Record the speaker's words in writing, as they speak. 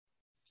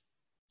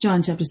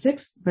John chapter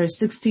 6, verse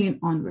 16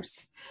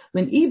 onwards.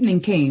 When evening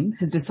came,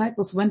 his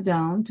disciples went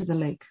down to the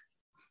lake,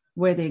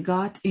 where they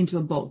got into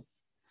a boat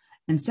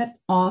and set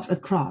off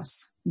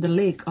across the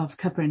lake of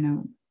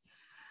Capernaum.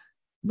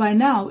 By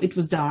now it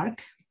was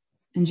dark,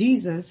 and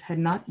Jesus had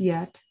not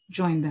yet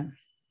joined them.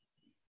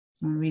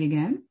 I'll read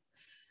again.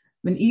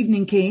 When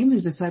evening came,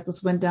 his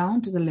disciples went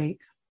down to the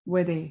lake,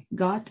 where they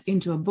got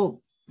into a boat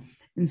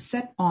and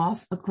set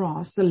off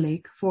across the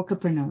lake for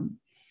Capernaum.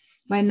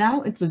 By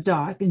now it was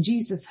dark, and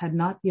Jesus had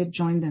not yet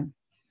joined them.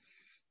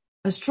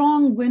 A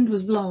strong wind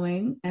was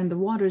blowing, and the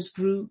waters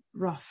grew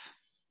rough.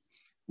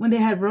 When they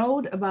had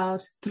rowed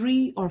about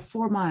 3 or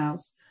 4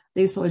 miles,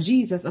 they saw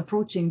Jesus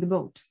approaching the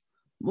boat,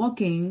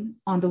 walking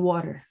on the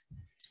water,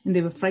 and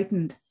they were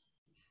frightened.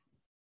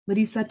 But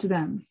he said to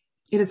them,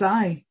 "It is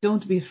I,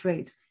 don't be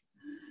afraid."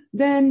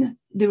 Then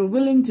they were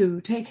willing to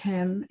take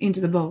him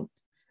into the boat,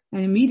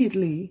 and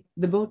immediately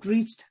the boat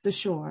reached the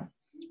shore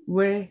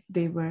where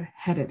they were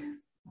headed.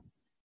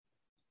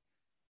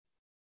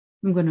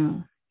 I'm going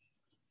to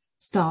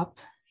stop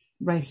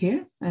right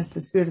here as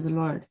the Spirit of the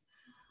Lord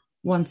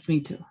wants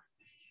me to.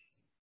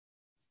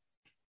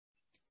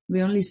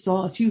 We only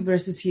saw a few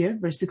verses here,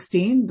 verse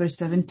 16, verse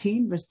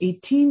 17, verse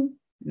 18,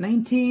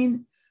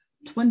 19,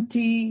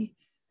 20,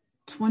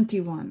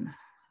 21.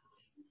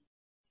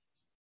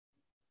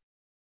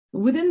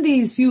 Within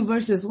these few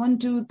verses, 1,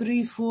 2,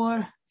 3,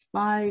 4,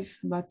 5,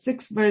 about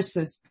 6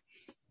 verses.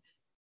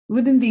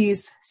 Within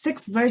these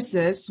 6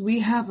 verses,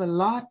 we have a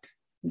lot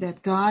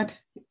that God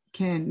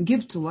can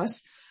give to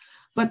us,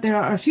 but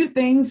there are a few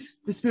things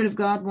the Spirit of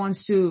God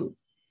wants to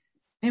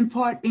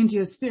impart into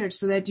your spirit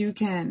so that you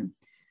can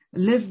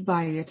live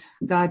by it.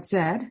 God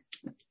said,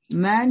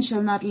 "Man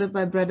shall not live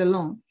by bread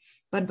alone,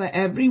 but by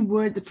every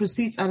word that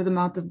proceeds out of the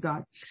mouth of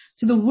God."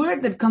 So the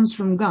word that comes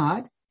from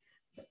God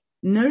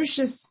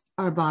nourishes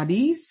our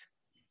bodies,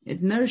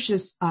 it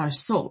nourishes our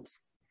souls,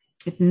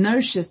 it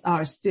nourishes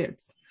our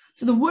spirits.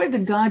 So the word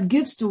that God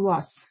gives to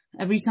us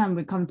every time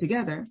we come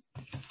together,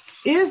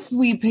 if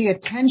we pay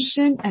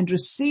attention and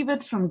receive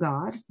it from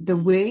God the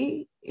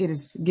way it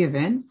is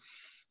given,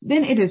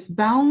 then it is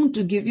bound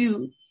to give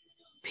you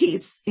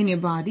peace in your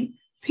body,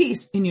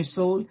 peace in your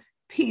soul,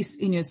 peace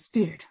in your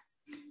spirit,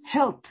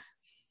 health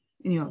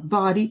in your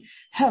body,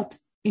 health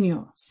in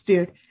your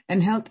spirit,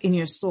 and health in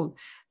your soul.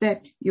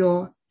 That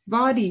your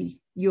body,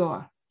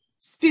 your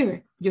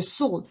spirit, your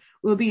soul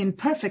will be in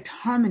perfect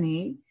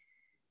harmony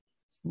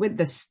with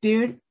the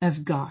Spirit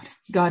of God.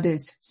 God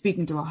is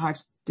speaking to our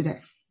hearts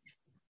today.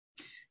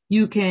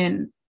 You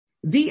can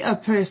be a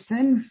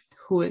person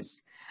who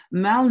is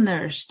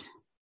malnourished.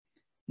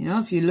 You know,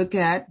 if you look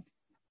at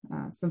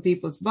some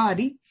people's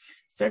body,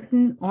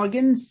 certain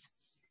organs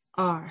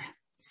are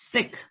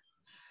sick.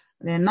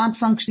 They're not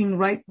functioning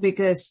right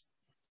because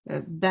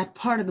that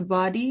part of the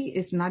body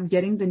is not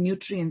getting the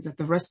nutrients that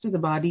the rest of the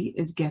body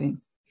is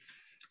getting.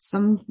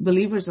 Some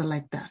believers are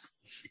like that.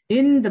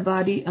 In the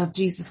body of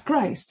Jesus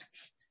Christ,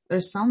 there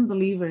are some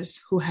believers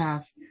who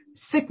have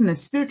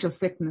sickness, spiritual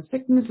sickness,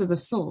 sickness of the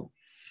soul.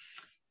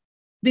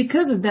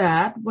 Because of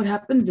that, what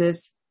happens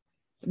is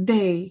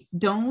they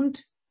don't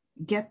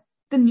get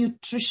the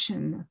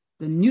nutrition,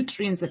 the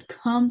nutrients that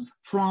comes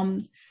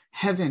from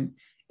heaven.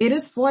 It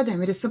is for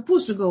them. It is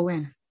supposed to go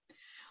in.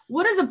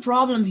 What is the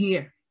problem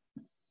here?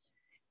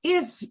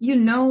 If you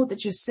know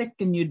that you're sick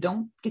and you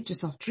don't get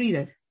yourself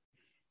treated,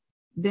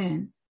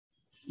 then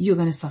you're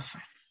going to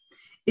suffer.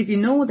 If you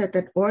know that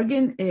that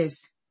organ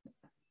is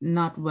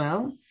not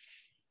well,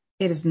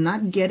 it is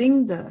not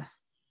getting the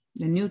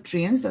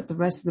nutrients that the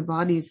rest of the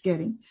body is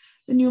getting,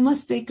 then you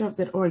must take care of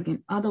that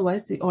organ.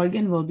 Otherwise, the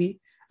organ will be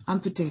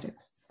amputated.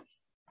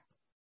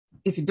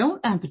 If you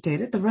don't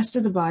amputate it, the rest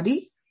of the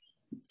body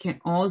can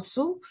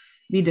also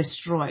be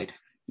destroyed.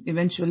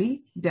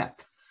 Eventually,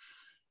 death.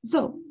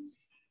 So,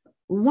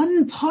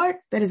 one part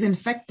that is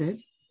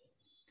infected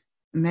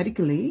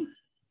medically,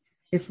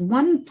 if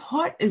one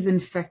part is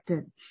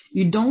infected,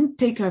 you don't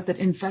take care of that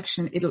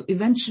infection, it'll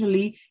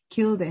eventually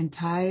kill the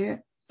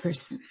entire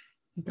person.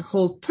 The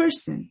whole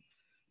person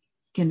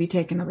can be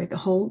taken away. The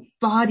whole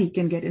body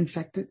can get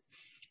infected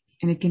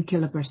and it can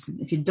kill a person.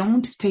 If you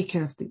don't take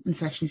care of the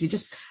infection, if you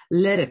just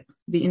let it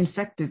be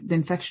infected, the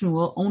infection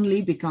will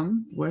only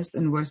become worse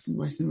and worse and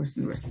worse and worse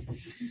and worse.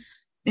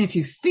 And if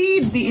you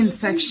feed the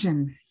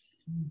infection,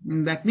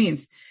 that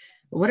means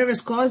whatever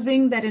is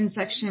causing that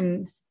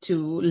infection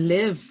to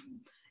live,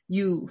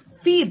 you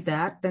feed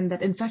that, then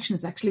that infection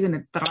is actually going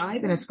to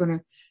thrive and it's going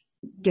to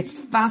get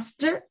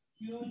faster.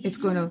 It's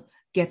going to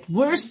get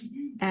worse.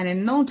 And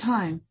in no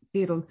time,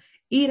 it'll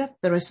eat up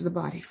the rest of the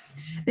body.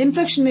 The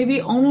infection may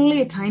be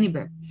only a tiny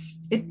bit.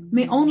 It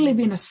may only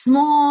be in a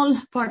small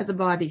part of the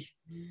body.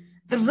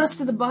 The rest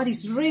of the body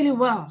is really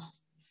well.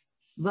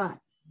 But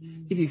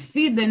if you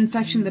feed the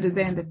infection that is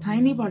there in the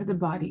tiny part of the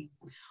body,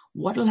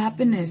 what will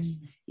happen is,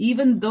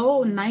 even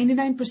though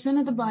 99%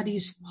 of the body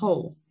is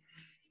whole,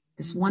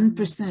 this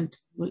 1%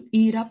 will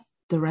eat up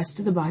the rest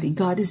of the body.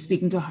 God is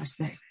speaking to us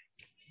today.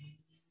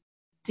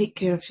 Take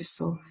care of your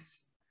soul.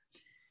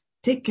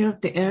 Take care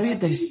of the area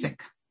that is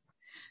sick.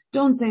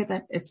 Don't say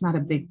that it's not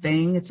a big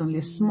thing. It's only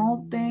a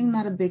small thing,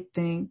 not a big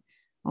thing.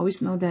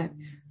 Always know that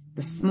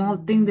the small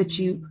thing that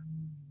you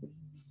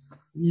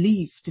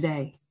leave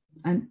today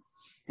and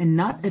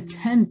not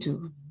attend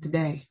to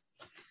today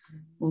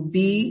will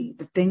be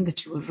the thing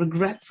that you will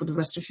regret for the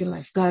rest of your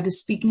life. God is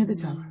speaking at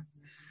this hour.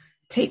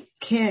 Take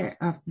care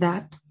of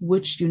that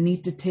which you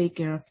need to take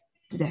care of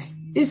today.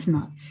 If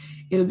not,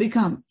 it'll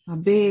become a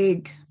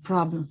big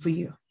problem for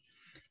you.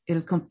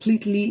 It'll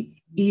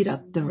completely eat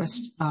up the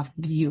rest of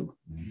you.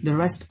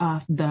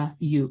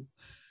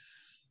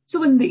 So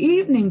when the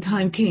evening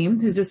time came,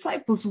 his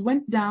disciples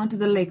went down to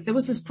the lake. There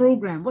was this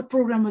program. What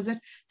program was it?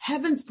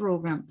 Heaven's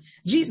program.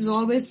 Jesus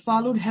always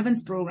followed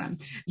heaven's program.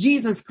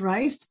 Jesus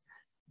Christ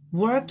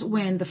worked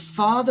when the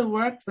Father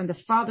worked, when the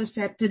Father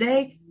said,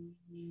 today,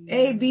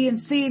 A, B, and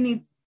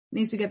C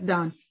needs to get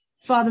done.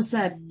 Father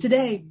said,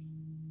 today,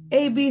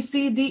 A, B,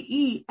 C, D,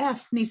 E,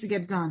 F needs to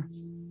get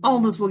done. All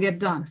this will get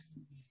done.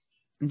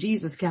 In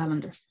Jesus'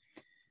 calendar.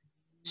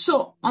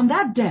 So on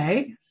that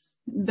day,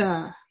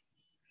 the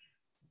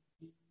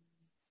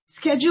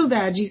schedule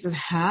that Jesus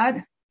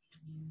had,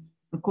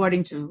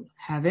 according to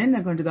heaven,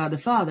 according to God the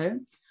Father,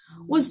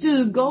 was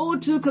to go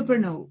to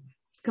Capernaum.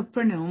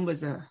 Capernaum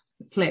was a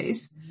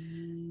place,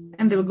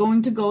 and they were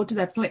going to go to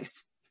that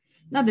place.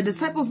 Now the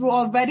disciples were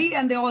all ready,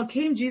 and they all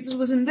came. Jesus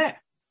wasn't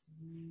there.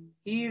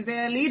 He's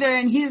their leader,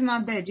 and he's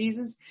not there.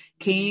 Jesus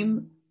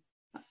came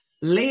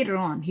later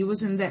on. He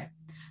wasn't there.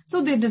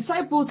 So the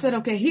disciples said,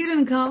 okay, he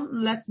didn't come,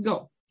 let's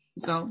go.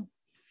 So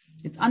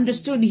it's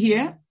understood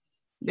here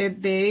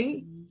that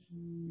the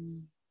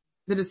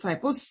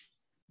disciples,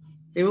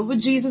 they were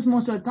with Jesus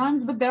most of the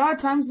times, but there are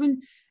times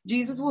when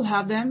Jesus will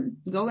have them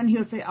go and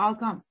he'll say, I'll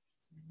come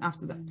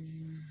after that.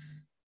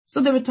 So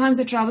there were times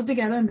they traveled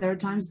together, and there are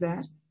times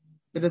that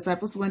the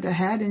disciples went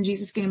ahead and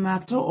Jesus came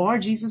after, or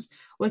Jesus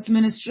was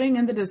ministering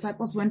and the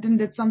disciples went and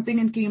did something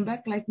and came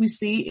back, like we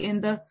see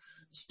in the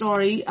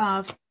story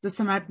of the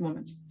Samaritan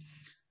woman.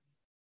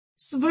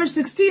 So verse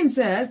 16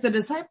 says the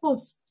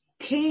disciples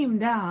came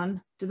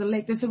down to the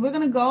lake. They said, we're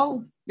going to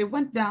go. They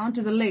went down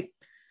to the lake.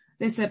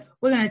 They said,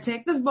 we're going to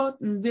take this boat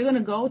and we're going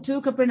to go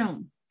to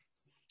Capernaum.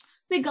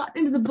 They got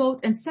into the boat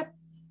and set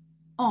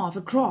off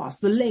across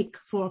the lake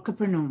for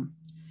Capernaum.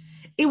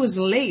 It was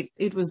late.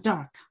 It was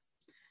dark.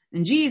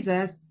 And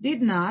Jesus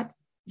did not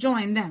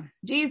join them.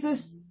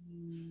 Jesus,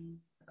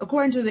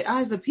 according to the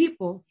eyes of the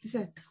people, he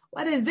said,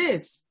 what is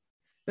this?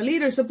 The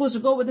leader is supposed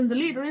to go with him. The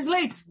leader is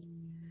late.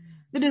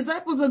 The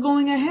disciples are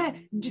going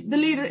ahead. The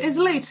leader is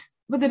late.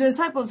 But the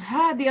disciples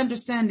had the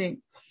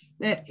understanding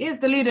that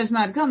if the leader is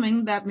not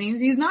coming, that means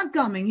he's not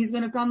coming. He's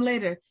going to come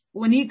later.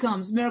 When he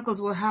comes,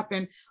 miracles will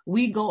happen.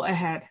 We go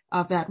ahead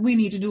of that. We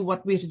need to do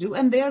what we have to do.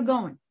 And they're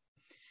going.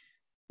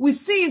 We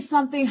see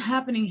something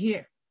happening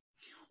here.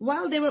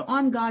 While they were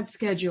on God's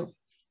schedule,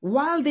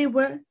 while they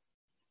were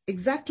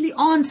exactly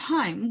on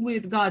time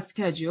with God's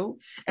schedule,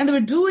 and they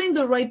were doing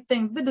the right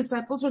thing, the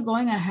disciples were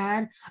going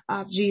ahead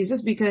of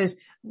Jesus because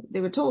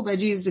they were told by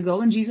Jesus to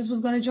go, and Jesus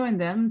was going to join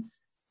them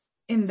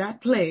in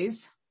that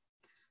place.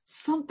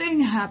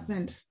 Something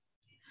happened.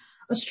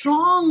 A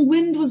strong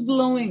wind was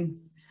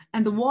blowing,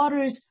 and the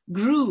waters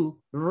grew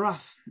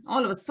rough.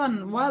 All of a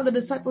sudden, while the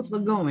disciples were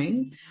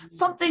going,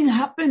 something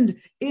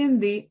happened in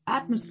the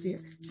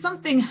atmosphere.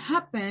 Something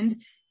happened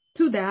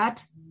to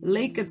that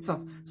lake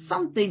itself.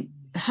 Something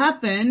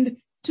happened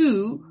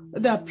to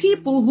the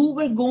people who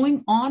were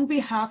going on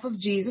behalf of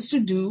Jesus to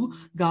do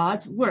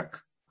God's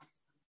work.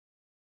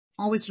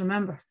 Always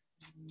remember,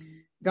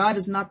 God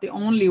is not the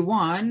only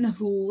one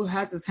who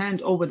has his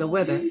hand over the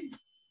weather.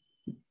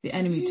 The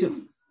enemy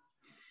too.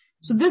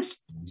 So this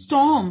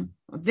storm,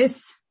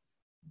 this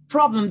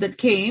problem that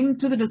came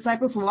to the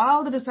disciples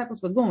while the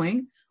disciples were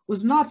going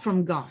was not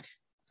from God.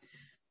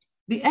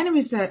 The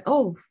enemy said,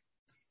 oh,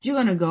 you're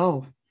going to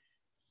go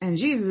and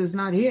Jesus is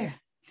not here.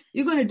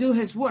 You're going to do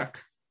his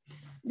work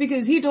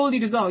because he told you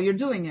to go. You're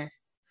doing it.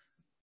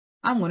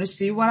 I'm going to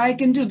see what I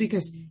can do,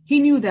 because he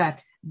knew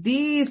that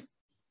these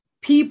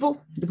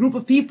people, the group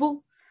of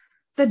people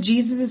that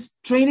Jesus is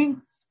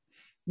training,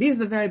 these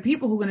are the very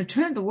people who are going to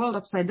turn the world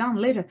upside down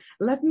later.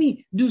 Let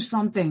me do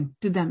something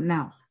to them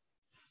now.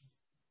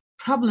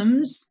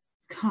 Problems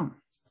come.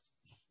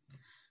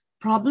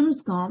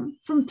 Problems come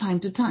from time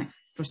to time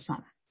for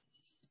some.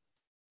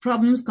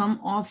 Problems come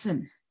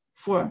often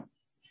for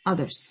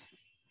others.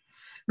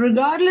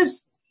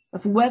 Regardless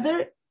of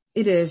whether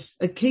it is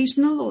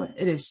occasional or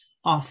it is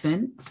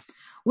often,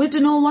 we have to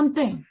know one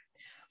thing.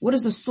 What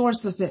is the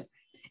source of it?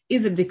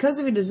 Is it because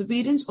of your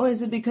disobedience, or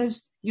is it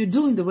because you're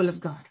doing the will of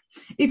God?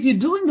 If you're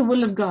doing the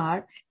will of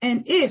God,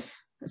 and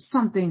if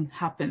something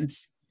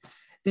happens,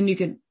 then you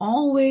can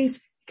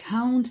always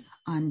count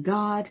on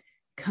God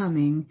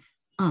coming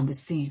on the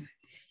scene.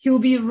 He'll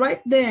be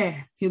right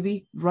there. He'll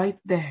be right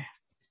there.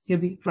 He'll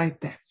be right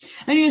there.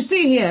 And you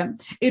see here,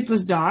 it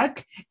was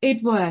dark.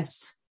 It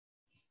was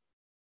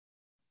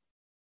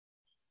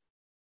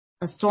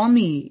a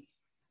stormy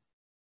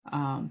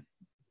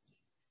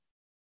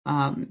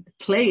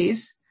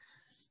place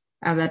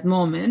at that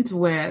moment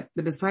where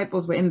the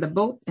disciples were in the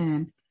boat,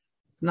 and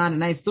not a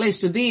nice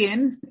place to be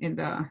in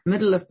the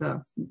middle of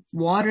the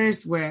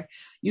waters where,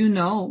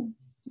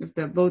 if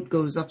the boat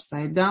goes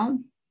upside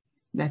down,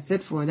 that's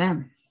it for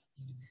them.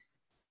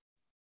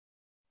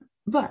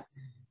 But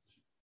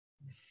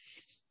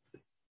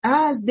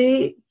as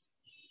they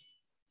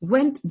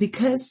went,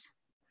 because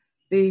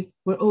they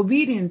were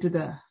obedient to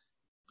the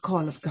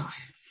call of God,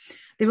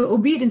 they were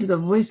obedient to the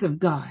voice of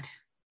God,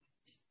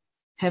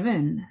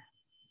 heaven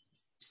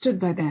stood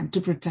by them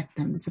to protect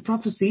them. This is a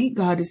prophecy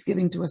God is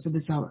giving to us at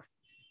this hour.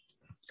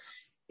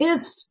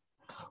 If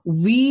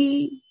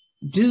we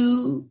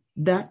do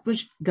that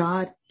which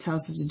God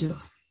tells us to do,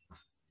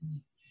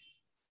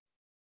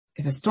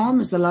 if a storm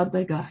is allowed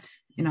by God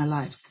in our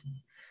lives,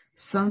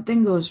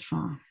 something goes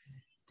wrong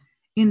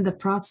in the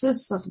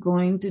process of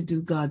going to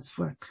do God's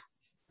work,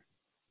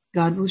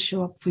 God will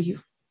show up for you.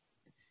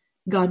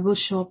 God will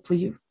show up for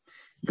you.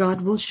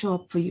 God will show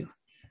up for you.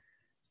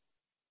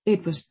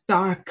 It was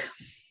dark.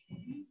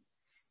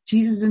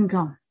 Jesus didn't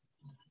come.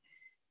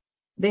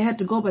 They had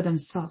to go by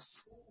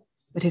themselves,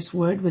 but his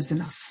word was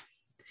enough.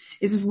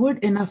 Is his word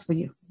enough for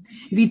you?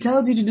 If he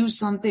tells you to do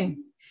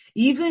something,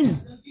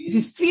 even if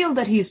you feel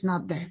that he's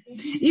not there,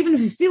 even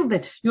if you feel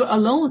that you're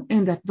alone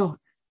in that boat,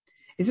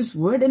 is his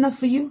word enough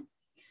for you?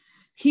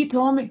 He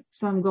told me,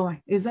 so I'm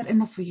going. Is that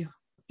enough for you?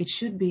 It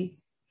should be.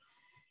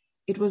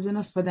 It was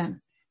enough for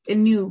them. They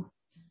knew.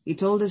 He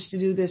told us to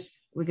do this.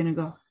 We're going to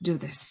go do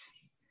this.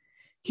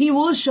 He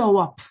will show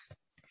up.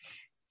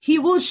 He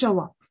will show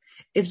up.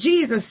 If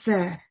Jesus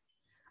said,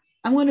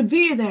 I'm going to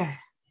be there.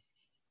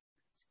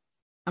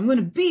 I'm going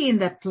to be in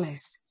that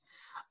place.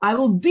 I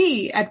will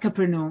be at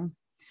Capernaum.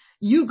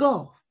 You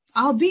go.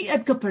 I'll be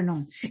at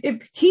Capernaum.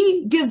 If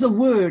he gives a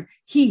word,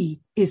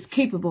 he is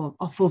capable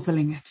of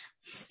fulfilling it.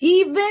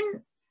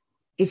 Even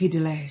if he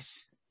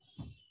delays.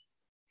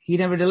 He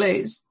never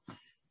delays.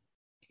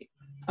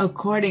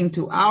 According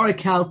to our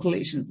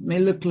calculations, it may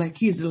look like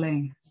he's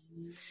delaying.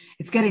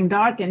 It's getting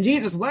dark and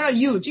Jesus, where are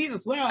you?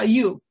 Jesus, where are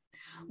you?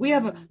 We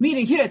have a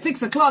meeting here at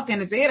 6:00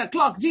 and it's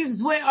 8:00.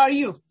 Jesus, where are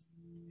you?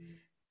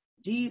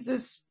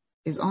 Jesus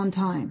is on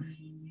time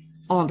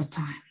all the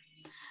time.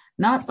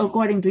 Not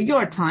according to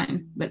your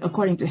time, but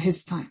according to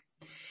his time.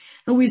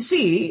 Now we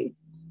see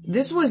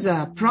this was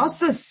a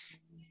process.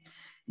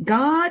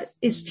 God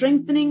is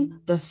strengthening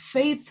the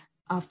faith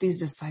of these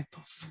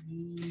disciples.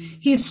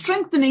 He's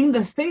strengthening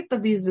the faith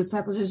of these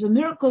disciples. There's a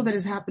miracle that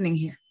is happening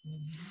here.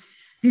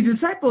 The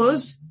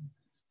disciples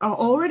are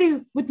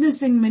already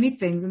witnessing many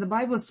things, and the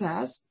Bible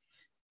says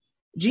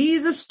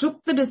Jesus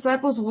took the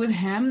disciples with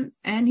him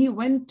and he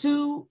went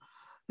to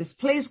this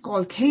place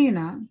called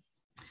Cana,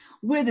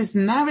 where this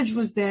marriage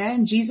was there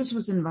and Jesus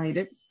was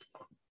invited.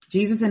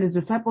 Jesus and his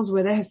disciples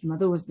were there. His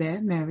mother was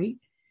there, Mary.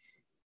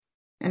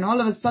 And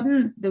all of a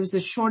sudden there was a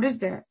shortage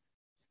there.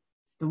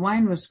 The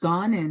wine was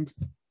gone and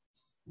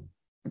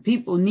the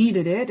people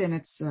needed it, and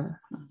it's a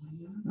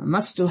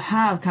must to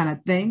have kind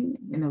of thing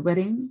in a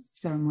wedding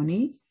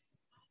ceremony.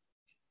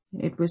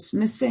 It was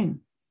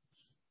missing.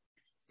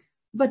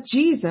 But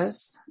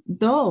Jesus,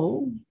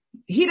 though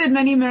he did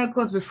many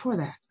miracles before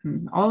that,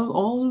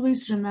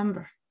 always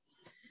remember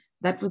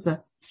that was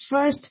the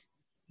first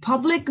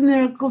public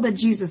miracle that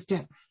Jesus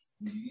did.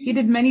 He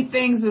did many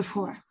things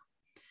before.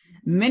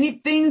 Many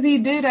things he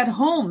did at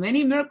home,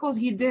 many miracles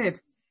he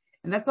did.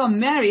 And that's how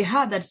Mary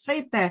had that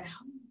faith that,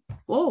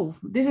 oh,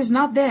 this is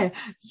not there.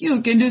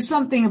 You can do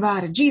something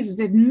about it. Jesus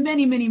did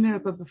many, many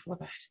miracles before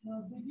that.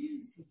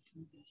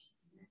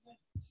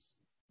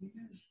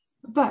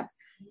 But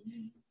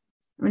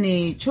when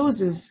he chose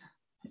his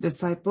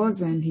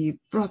disciples and he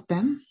brought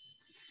them,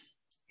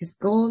 his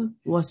goal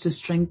was to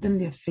strengthen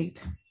their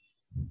faith.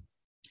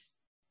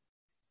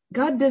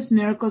 God does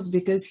miracles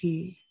because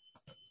he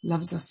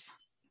loves us.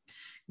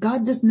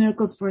 God does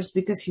miracles for us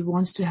because he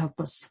wants to help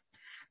us.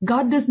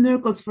 God does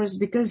miracles for us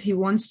because he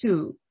wants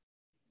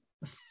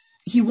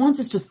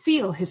us to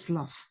feel his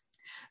love.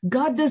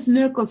 God does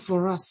miracles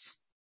for us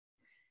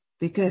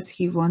because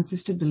he wants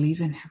us to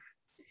believe in him.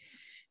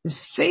 The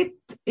faith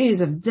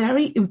is a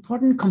very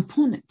important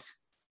component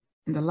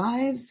in the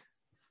lives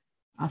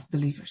of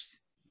believers.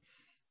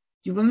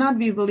 You will not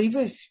be a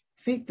believer if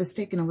faith is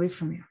taken away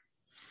from you.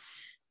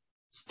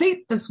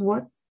 Faith is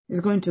what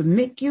is going to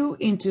make you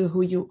into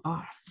who you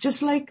are.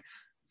 Just like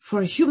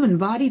for a human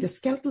body, the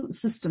skeletal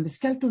system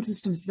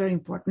is very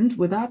important.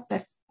 Without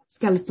that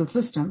skeletal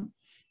system,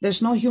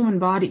 there's no human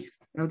body.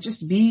 It'll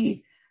just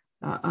be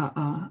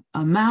a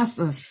mass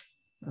of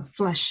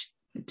flesh,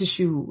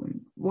 tissue,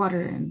 and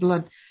water and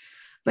blood.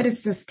 But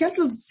it's the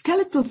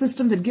skeletal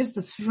system that gives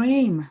the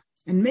frame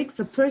and makes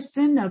a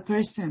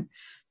person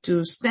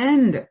to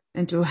stand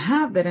and to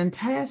have that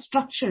entire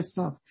structure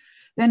itself.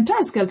 The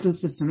entire skeletal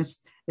system,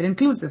 it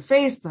includes the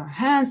face, the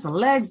hands, the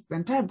legs, the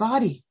entire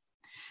body.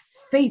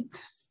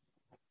 Faith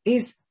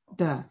is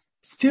the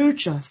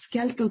spiritual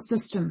skeletal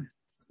system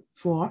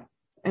for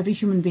every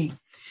human being.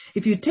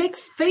 If you take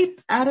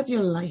faith out of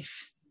your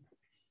life,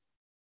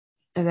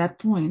 at that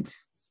point,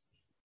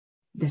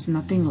 there's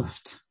nothing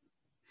left.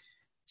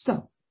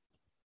 So,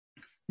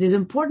 it is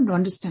important to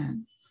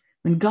understand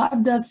when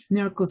God does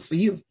miracles for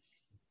you,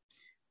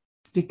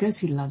 It's because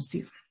he loves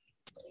you.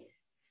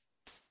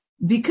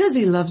 Because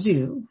he loves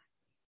you,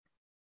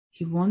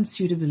 he wants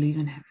you to believe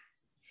in him.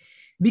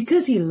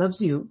 Because he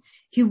loves you,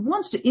 he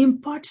wants to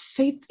impart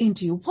faith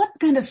into you. What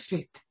kind of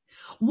faith?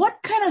 What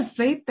kind of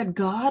faith that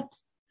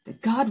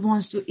God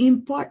wants to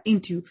impart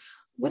into you?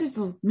 What is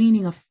the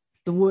meaning of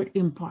the word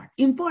impart?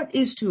 Impart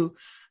is to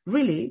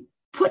really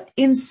put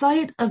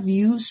inside of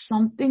you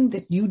something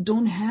that you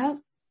don't have,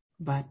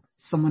 but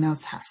someone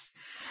else has.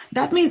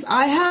 That means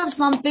I have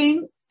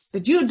something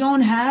that you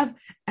don't have,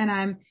 and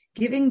I'm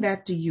giving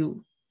that to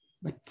you,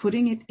 but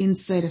putting it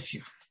inside of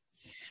you.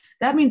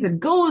 That means it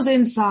goes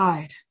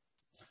inside.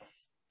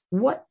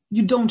 What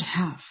you don't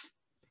have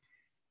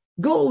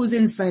goes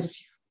inside of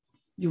you.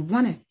 You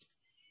want it,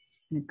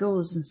 and it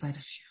goes inside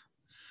of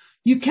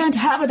you. You can't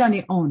have it on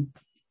your own,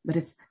 but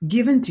it's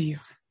given to you.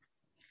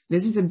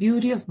 This is the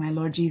beauty of my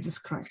Lord Jesus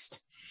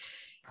Christ.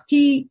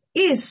 He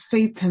is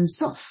faith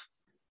himself.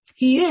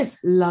 He is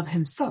love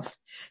himself.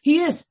 He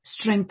is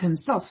strength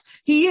himself.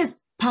 He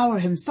is power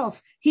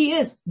himself. He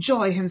is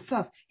joy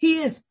himself. He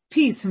is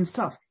peace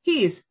himself.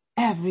 He is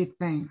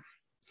everything.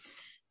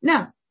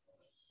 Now,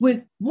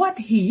 with what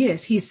he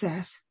is, he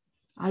says,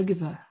 I'll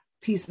give a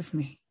piece of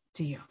me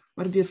to you.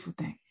 What a beautiful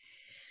thing.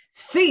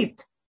 Faith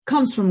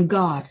comes from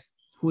God,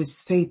 who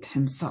is faith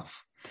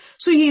himself.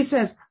 So he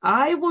says,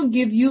 I will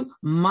give you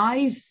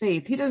my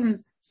faith. He doesn't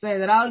say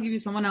that I'll give you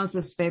someone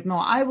else's faith. No,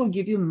 I will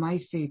give you my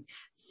faith.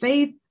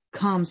 Faith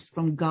comes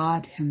from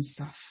God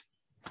himself.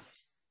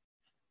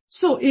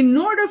 So in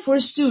order for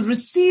us to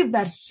receive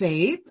that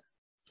faith,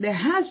 there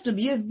has to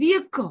be a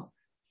vehicle.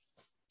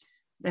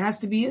 There has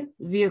to be a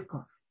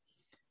vehicle.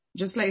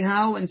 Just like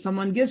how when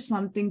someone gives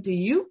something to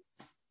you,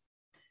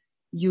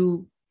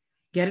 you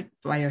get it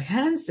by your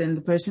hands and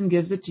the person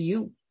gives it to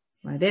you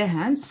by their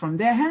hands, from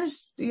their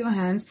hands to your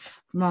hands,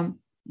 from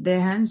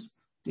their hands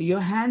to your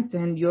hands,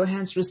 and your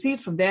hands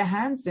receive from their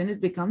hands, and it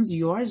becomes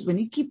yours when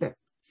you keep it.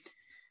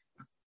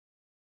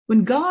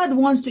 When God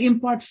wants to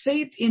impart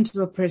faith into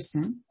a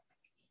person,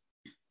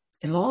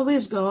 it'll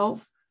always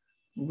go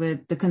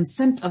with the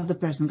consent of the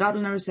person. God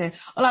will never say,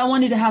 well, I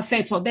want you to have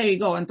faith, so there you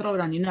go, and throw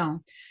it on you.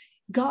 No.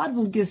 God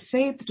will give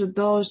faith to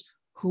those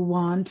who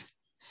want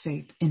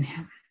faith in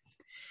him.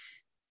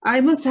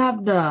 I must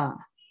have the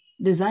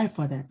desire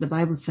for that. The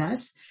Bible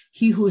says,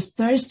 he who is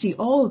thirsty,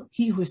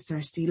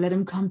 let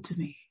him come to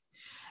me.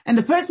 And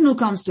the person who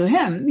comes to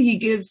him, he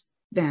gives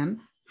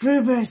them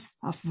rivers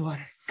of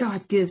water.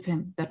 God gives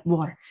him that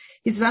water.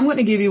 He says, I'm going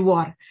to give you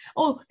water.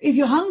 Oh, if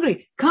you're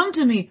hungry, come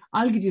to me.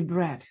 I'll give you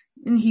bread.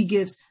 And he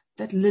gives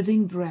that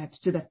living bread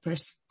to that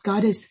person.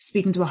 God is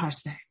speaking to our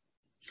hearts today.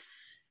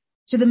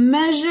 To the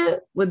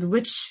measure with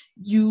which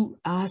you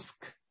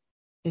ask,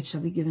 it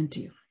shall be given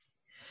to you.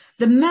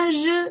 The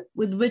measure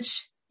with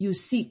which you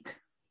seek,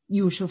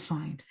 you shall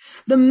find.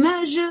 The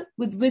measure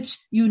with which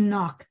you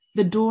knock,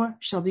 the door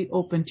shall be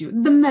opened to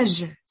you. The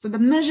measure. So the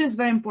measure is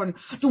very important.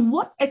 To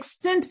what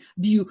extent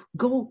do you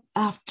go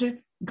after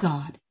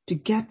God to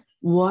get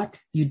what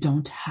you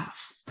don't have?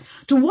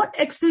 To what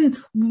extent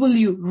will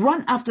you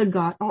run after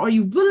God, or are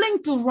you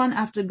willing to run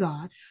after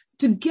God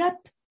to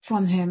get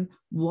from him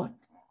what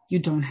you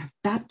don't have,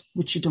 that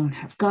which you don't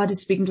have? God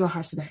is speaking to our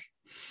hearts today.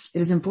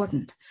 It is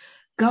important.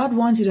 God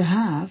wants you to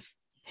have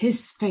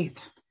his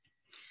faith.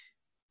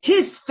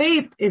 His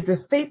faith is the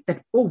faith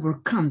that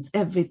overcomes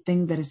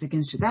everything that is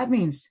against you. That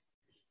means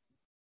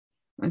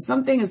when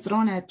something is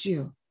thrown at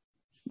you,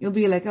 you'll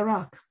be like a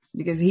rock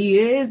because he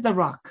is the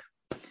rock.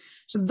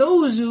 So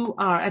those who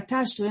are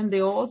attached to him,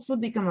 they also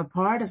become a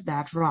part of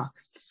that rock.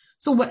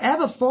 So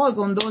whatever falls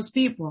on those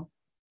people,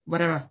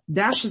 whatever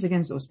dashes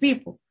against those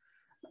people,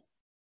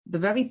 the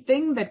very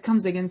thing that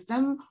comes against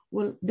them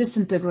will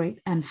disintegrate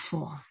and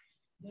fall.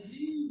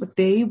 But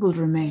they will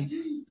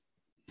remain.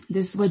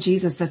 This is what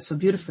Jesus said so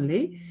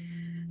beautifully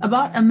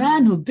about a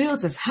man who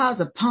builds his house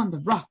upon the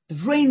rock. The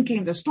rain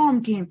came, the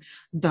storm came,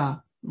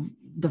 the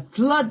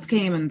flood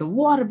came, and the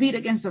water beat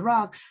against the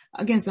rock,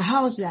 against the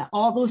house.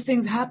 All those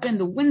things happened.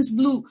 The winds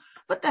blew,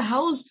 but the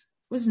house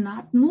was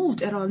not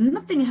moved at all.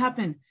 Nothing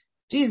happened.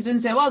 Jesus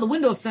didn't say, well, the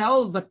window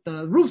fell, but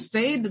the roof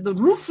stayed. The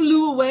roof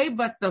flew away,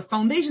 but the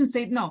foundation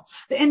stayed. No,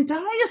 the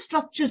entire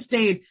structure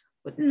stayed,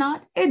 but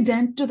not a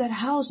dent to that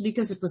house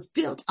because it was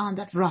built on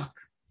that rock.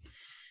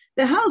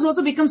 The house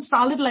also becomes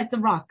solid like the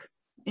rock,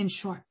 in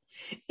short.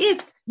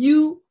 If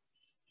you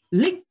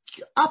link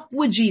up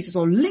with Jesus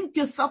or link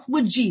yourself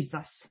with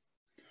Jesus,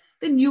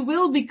 then you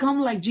will become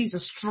like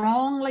Jesus,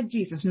 strong like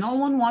Jesus. No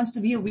one wants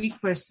to be a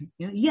weak person.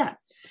 Yeah,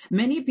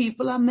 many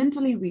people are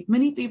mentally weak.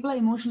 Many people are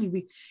emotionally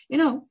weak. You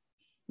know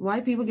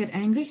why people get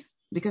angry?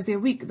 Because they're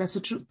weak. That's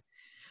the truth.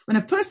 When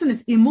a person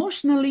is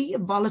emotionally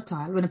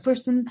volatile, when a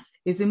person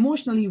is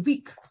emotionally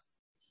weak,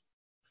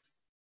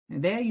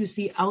 there you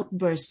see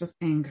outbursts of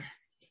anger.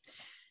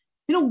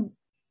 You know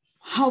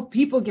how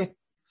people get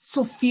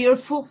so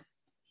fearful?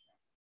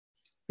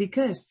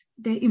 Because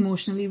they're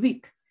emotionally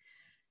weak.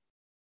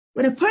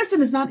 When a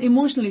person is not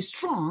emotionally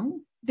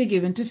strong, they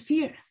give into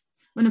fear.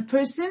 When a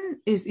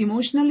person is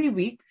emotionally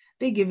weak,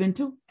 they give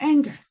into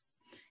anger.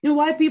 You know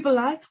why people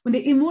lie? When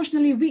they're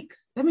emotionally weak,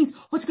 That means,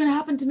 what's going to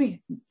happen to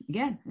me?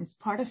 Again, it's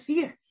part of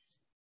fear.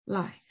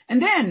 Lie.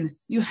 And then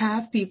you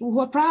have people who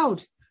are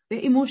proud. They're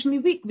emotionally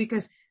weak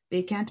because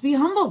they can't be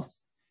humble.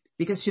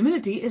 Because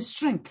humility is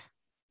strength.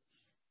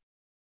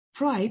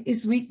 Pride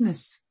is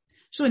weakness.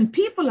 So when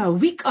people are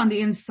weak on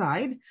the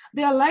inside,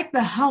 they are like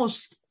the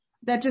house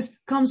that just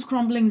comes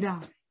crumbling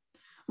down.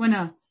 When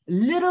a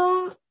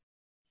little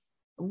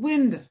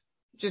wind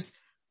just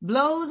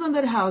blows on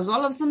that house,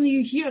 all of a sudden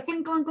you hear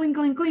cling, cling, cling,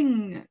 cling,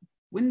 cling.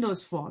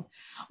 Windows fall.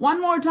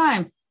 One more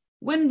time,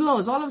 wind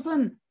blows. All of a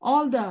sudden,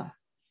 all the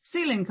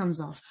ceiling comes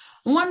off.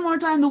 One more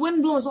time, the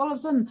wind blows. All of a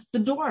sudden, the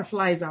door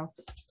flies out.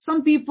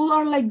 Some people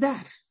are like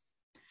that.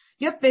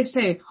 Yet they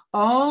say,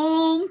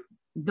 oh,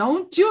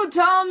 don't you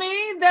tell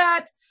me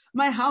that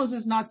my house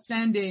is not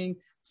standing.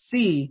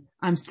 See,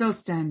 I'm still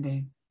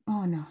standing.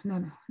 Oh, no.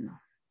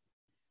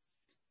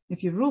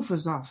 If your roof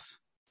is off,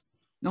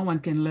 no one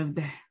can live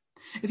there.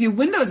 If your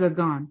windows are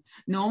gone,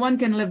 no one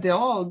can live there.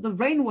 All the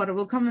rainwater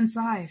will come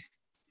inside.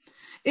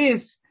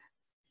 If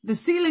the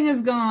ceiling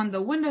is gone,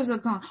 the windows are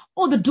gone.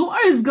 Oh, the door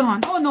is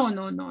gone. Oh,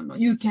 no.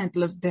 You can't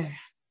live there.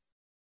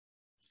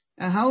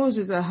 A house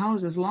is a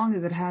house as long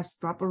as it has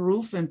proper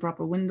roof and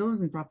proper windows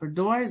and proper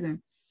doors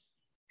and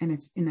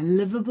it's in a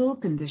livable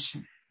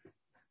condition.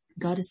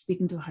 God is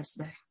speaking to us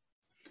today.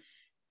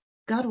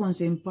 God wants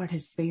to impart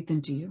his faith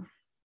into you.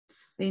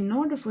 But in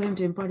order for him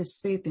to impart his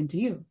faith into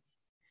you,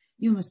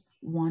 you must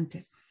want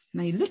it.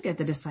 Now you look at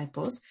the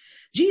disciples.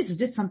 Jesus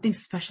did something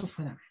special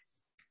for them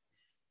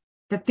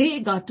that they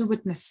got to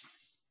witness.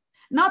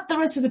 Not the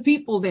rest of the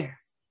people there.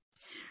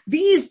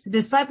 These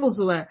disciples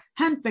were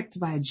handpicked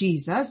by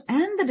Jesus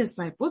and the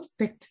disciples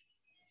picked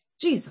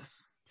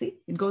Jesus. See,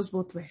 it goes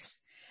both ways.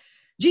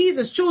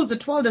 Jesus chose the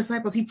 12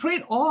 disciples. He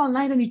prayed all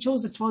night and he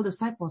chose the 12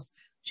 disciples.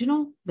 Do you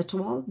know the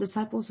 12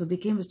 disciples who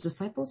became his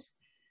disciples?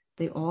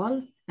 They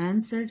all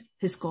answered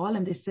his call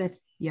and they said,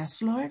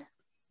 yes, Lord.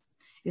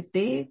 If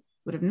they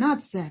would have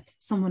not said,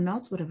 someone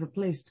else would have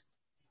replaced.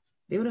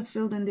 They would have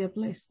filled in their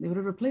place. They would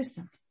have replaced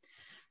them.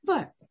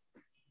 But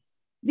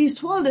these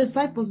 12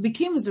 disciples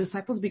became his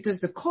disciples because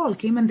the call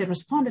came and they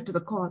responded to the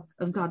call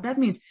of God. That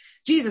means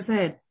Jesus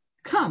said,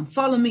 come,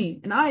 follow me,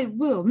 and I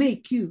will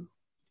make you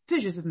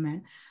fishers of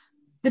men.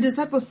 The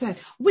disciples said,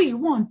 we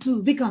want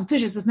to become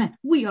fishers of men.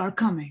 We are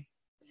coming.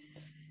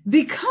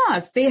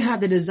 Because they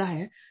had the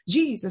desire,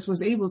 Jesus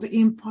was able to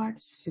impart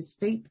his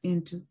faith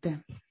into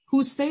them.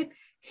 Whose faith?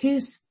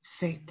 His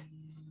faith.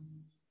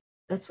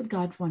 That's what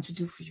God wants to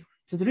do for you.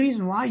 So the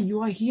reason why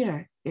you are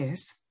here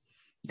is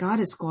God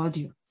has called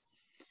you.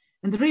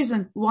 And the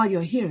reason why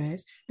you're here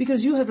is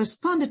because you have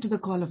responded to the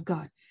call of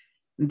God.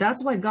 And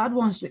that's why God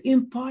wants to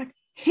impart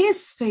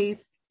his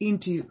faith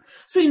into you.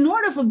 So in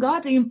order for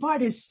God to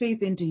impart his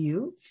faith into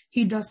you,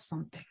 he does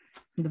something.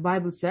 The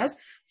Bible says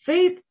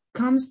faith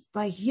comes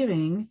by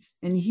hearing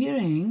and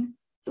hearing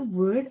the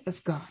word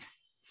of God.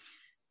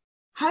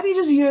 How do you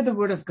just hear the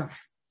word of God?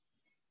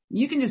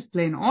 You can just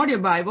play an audio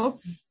Bible.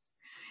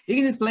 You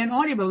can just play an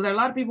audio Bible. There are a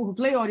lot of people who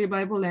play audio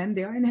Bible and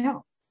they are in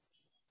hell.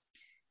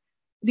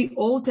 The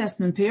Old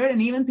Testament period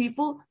and even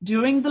people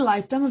during the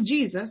lifetime of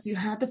Jesus, you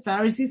had the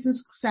Pharisees and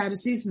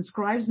Sadducees and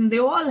scribes and they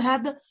all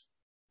had the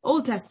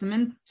Old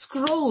Testament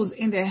scrolls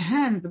in their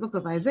hands, the book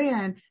of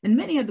Isaiah and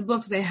many of the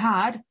books they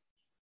had,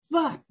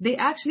 but they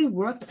actually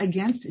worked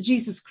against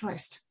Jesus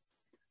Christ.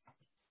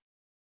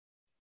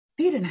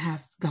 They didn't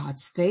have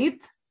God's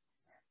faith.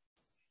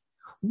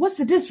 What's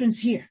the difference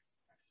here?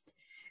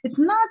 It's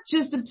not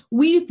just that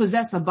we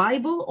possess a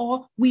Bible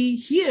or we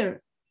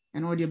hear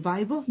an audio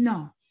Bible.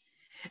 No.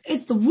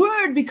 It's the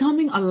word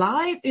becoming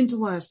alive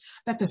into us,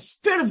 that the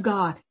Spirit of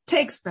God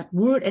takes that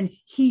word and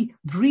he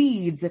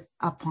breathes it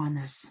upon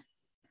us.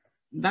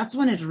 That's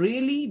when it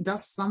really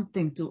does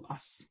something to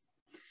us.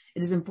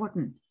 It is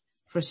important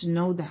for us to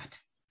know that.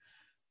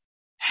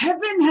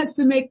 Heaven has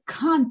to make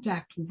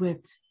contact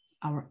with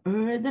our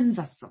earthen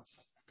vessels.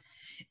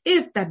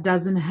 If that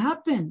doesn't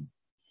happen,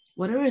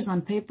 whatever is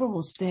on paper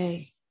will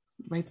stay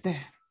right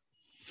there.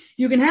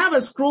 You can have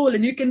a scroll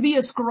and you can be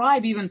a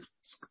scribe even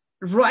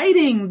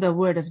writing the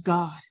word of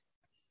God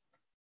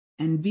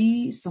and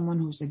be someone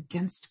who's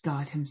against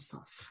God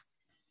himself.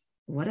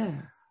 What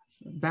a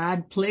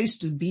bad place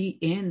to be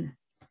in.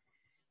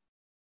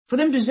 For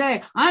them to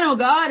say, I know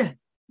God.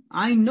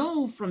 I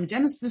know from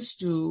Genesis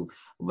to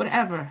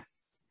whatever,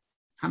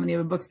 how many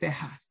other books they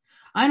had.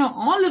 I know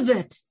all of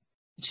it.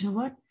 But you know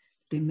what?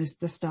 They missed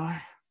the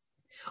star.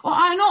 Oh,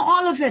 I know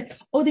all of it.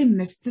 Oh, they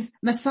missed this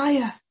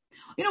Messiah.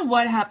 You know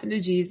what happened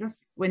to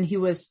Jesus when he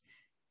was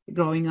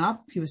growing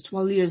up? He was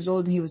 12 years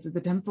old and he was at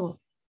the temple.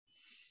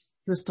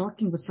 He was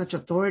talking with such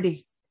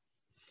authority.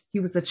 He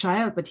was a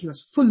child, but he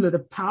was full of the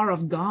power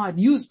of God,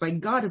 used by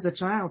God as a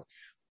child.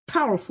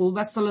 Powerful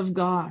vessel of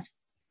God.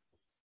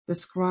 The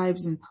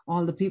scribes and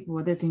all the people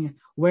were there thinking,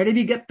 where did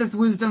he get this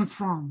wisdom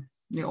from?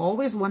 They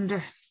always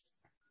wonder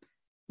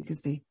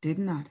because they did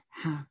not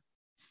have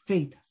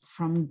faith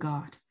from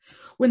God.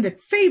 When the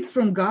faith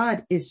from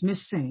God is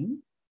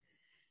missing,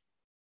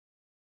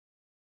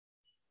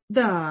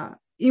 the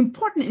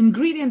important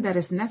ingredient that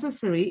is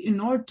necessary in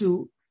order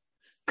to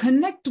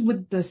connect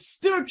with the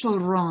spiritual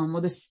realm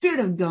or the Spirit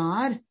of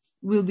God,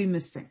 we'll be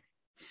missing.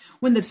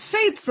 When the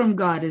faith from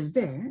God is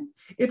there,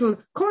 it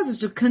will cause us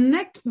to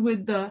connect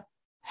with the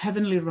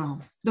heavenly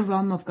realm, the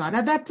realm of God.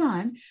 At that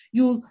time,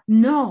 you'll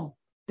know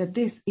that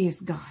this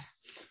is God.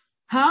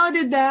 How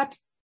did that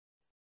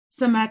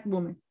Samaritan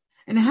woman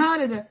and how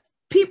did the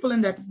people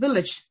in that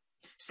village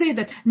say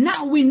that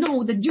now we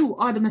know that you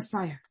are the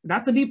Messiah?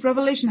 That's a deep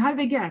revelation. How did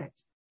they get it?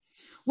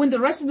 When the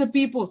rest of the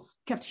people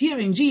kept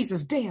hearing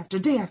Jesus day after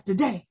day after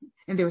day,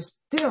 and they were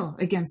still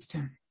against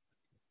him.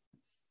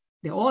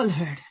 They all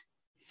heard.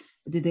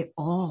 But did they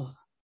all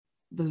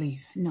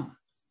believe? No.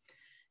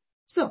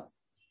 So,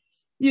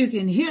 you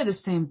can hear the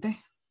same thing.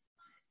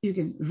 You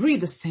can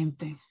read the same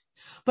thing.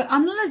 But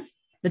unless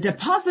the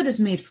deposit is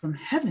made from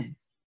heaven,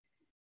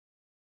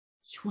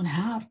 you won't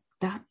have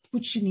that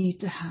which you need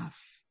to have,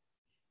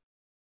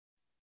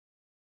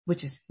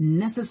 which is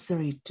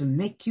necessary to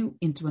make you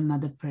into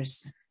another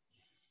person.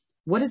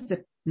 What is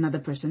the another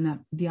person? Now,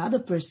 the other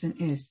person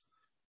is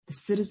the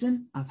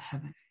citizen of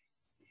heaven.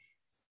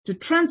 To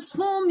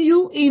transform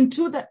you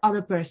into that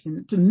other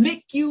person, to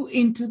make you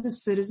into the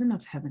citizen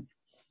of heaven.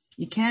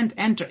 You can't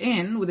enter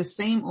in with the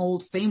same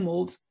old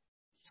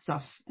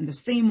stuff and the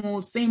same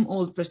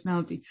old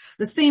personality,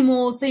 the same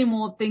old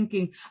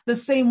thinking, the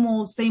same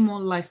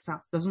old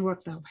lifestyle. Doesn't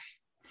work that way.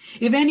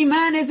 If any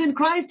man is in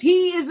Christ,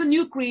 he is a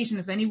new creation.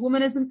 If any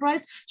woman is in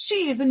Christ,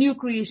 she is a new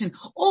creation.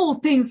 All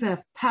things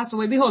have passed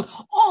away. Behold,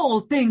 all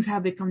things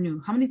have become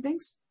new. How many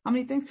things?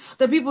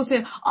 The people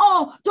say,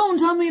 oh, don't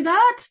tell me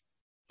that.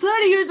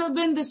 30 years I've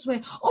been this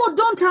way. Oh,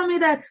 don't tell me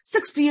that.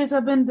 60 years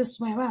I've been this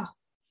way. Well,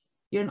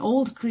 you're an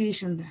old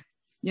creation then.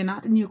 You're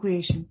not a new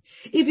creation.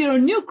 If you're a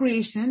new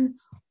creation,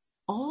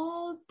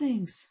 all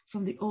things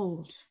from the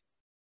old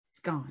is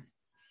gone.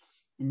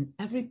 And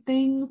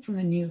everything from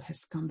the new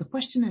has come. The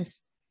question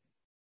is,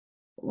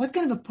 what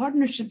kind of a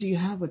partnership do you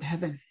have with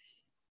heaven?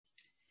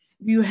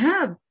 If you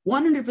have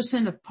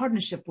 100% of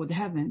partnership with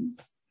heaven,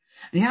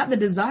 and you have the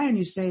desire and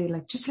you say,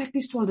 like, just like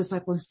these 12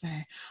 disciples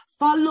say,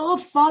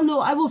 follow,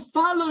 I will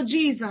follow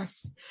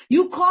Jesus.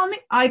 You call me,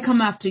 I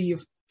come after you.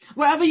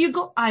 Wherever you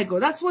go, I go.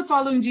 That's what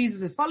following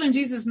Jesus is. Following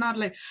Jesus is not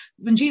like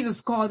when Jesus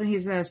calls and he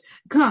says,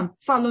 come,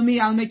 follow me,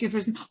 I'll make you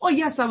first. Oh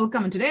yes, I will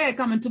come. And today I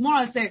come and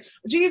tomorrow I say,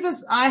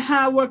 Jesus, I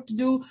have work to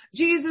do.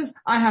 Jesus,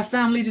 I have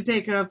family to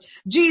take care of.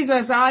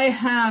 Jesus, I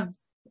have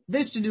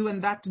this to do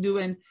and that to do.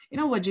 And you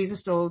know what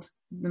Jesus told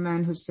the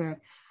man who said,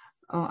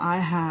 oh, I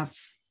have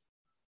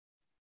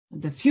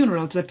the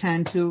funeral to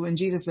attend to. And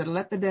Jesus said,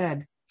 let the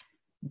dead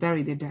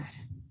bury the dead.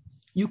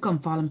 You come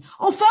follow me.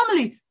 Oh,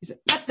 family. He said,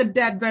 let the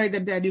dead bury the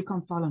dead. You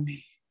come follow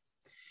me.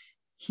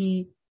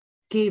 He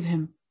gave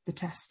him the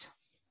test.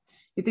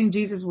 You think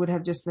Jesus would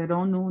have just said,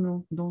 oh,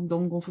 no,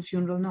 don't go for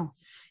funeral? No.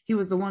 He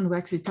was the one who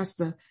actually touched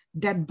the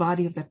dead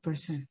body of that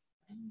person.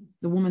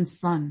 The woman's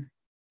son.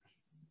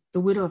 The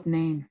widow of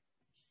Nain.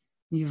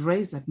 He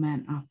raised that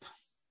man up.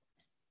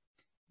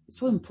 It's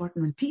so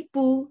important. When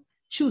people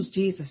choose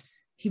Jesus,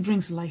 he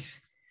brings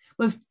life.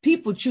 But if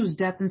people choose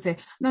death and say,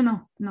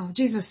 no,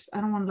 Jesus,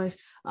 I don't want life.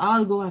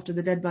 I'll go after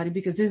the dead body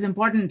because this is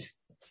important.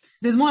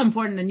 This is more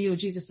important than you.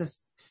 Jesus says,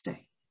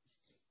 stay.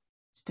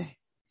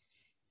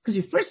 Because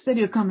you first said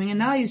you're coming and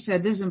now you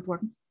said this is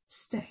important.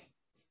 Stay.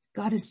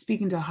 God is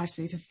speaking to our hearts.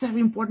 It's very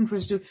important for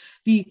us to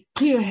be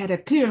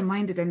clear-headed,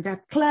 clear-minded, and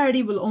that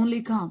clarity will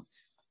only come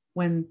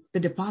when the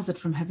deposit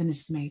from heaven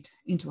is made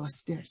into our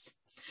spirits.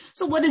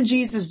 So what did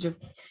Jesus do?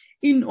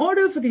 In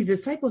order for these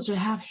disciples to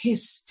have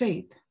his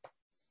faith,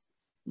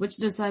 which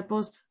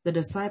disciples? The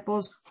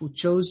disciples who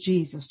chose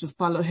Jesus to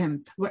follow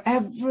him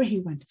wherever he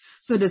went.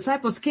 So the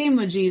disciples came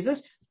with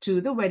Jesus to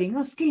the wedding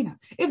of Cana.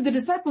 If the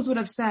disciples would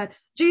have said,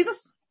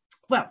 Jesus,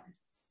 well,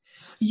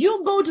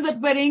 you go to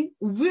that wedding,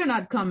 we're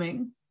not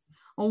coming.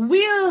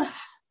 We'll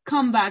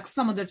come back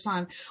some other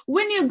time.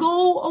 When you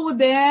go over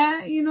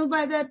there,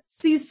 by that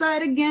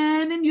seaside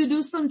again and you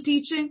do some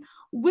teaching,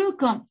 we'll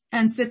come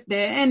and sit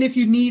there. And if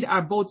you need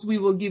our boats, we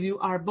will give you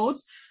our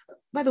boats.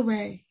 By the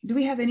way, do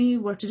we have any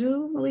work to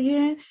do over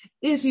here?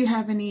 If you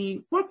have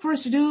any work for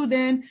us to do,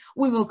 then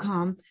we will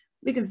come.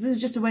 Because this is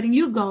just a wedding.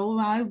 You go,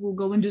 I will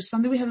go and do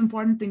something. We have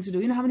important things to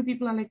do. You know how many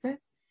people are like that?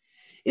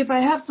 If I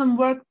have some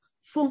work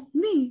for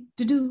me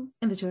to do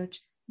in the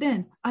church,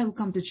 then I will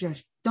come to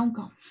church. Don't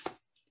come.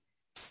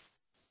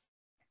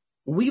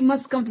 We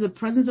must come to the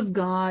presence of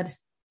God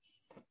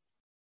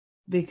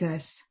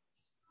because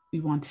we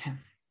want him.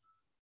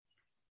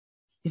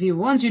 If he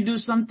wants you to do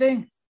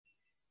something,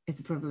 it's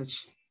a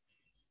privilege.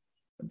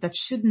 That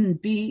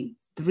shouldn't be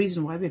the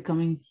reason why we're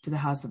coming to the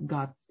house of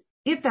God.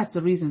 If that's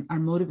the reason, our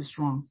motive is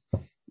wrong.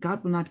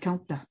 God will not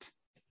count that.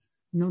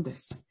 Know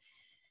this.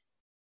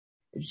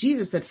 If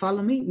Jesus said,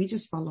 follow me, we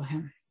just follow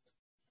him.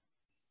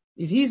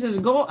 If he says,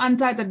 go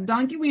untie the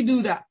donkey, we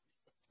do that.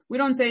 We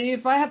don't say,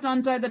 if I have to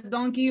untie the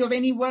donkey or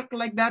any work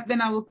like that,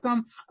 then I will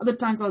come. Other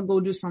times I'll go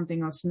do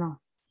something else. No.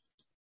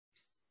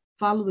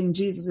 Following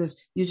Jesus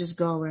is, you just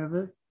go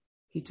wherever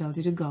he tells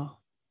you to go.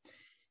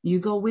 You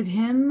go with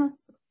him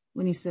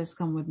when he says,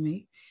 come with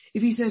me.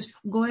 If he says,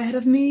 go ahead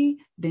of me,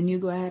 then you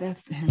go ahead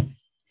of him.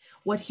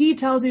 What he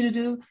tells you to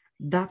do,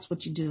 that's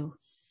what you do.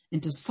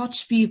 And to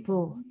such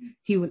people,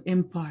 he will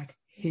impart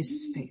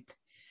his faith.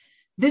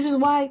 This is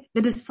why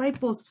the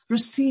disciples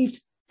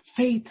received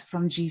faith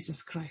from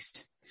Jesus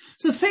Christ.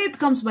 So faith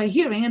comes by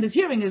hearing, and this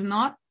hearing is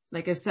not,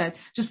 like I said,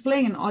 just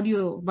playing an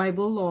audio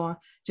Bible or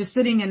just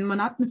sitting and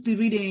monotonously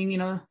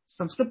reading,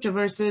 some scripture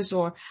verses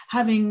or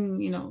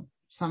having,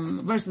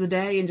 some verse of the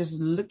day and just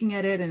looking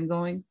at it and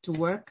going to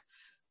work.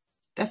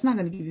 That's not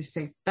going to give you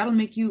faith. That'll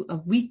make you a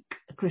weak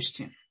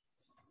Christian,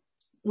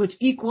 which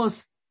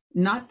equals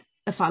not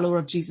a follower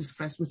of Jesus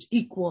Christ, which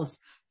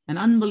equals an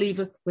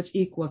unbeliever, which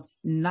equals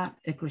not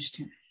a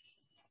Christian.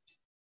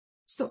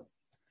 So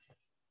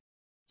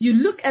you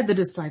look at the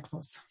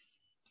disciples.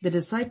 The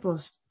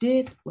disciples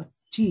did what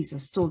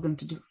Jesus told them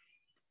to do.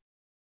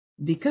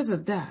 Because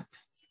of that,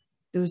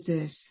 there was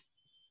this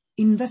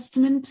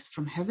investment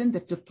from heaven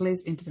that took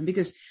place into them,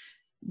 because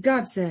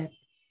God said,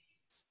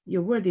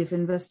 you're worthy of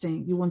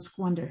investing. You won't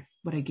squander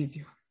what I give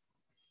you.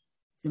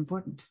 It's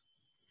important.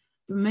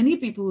 There were many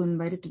people who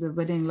invited to the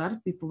wedding. A lot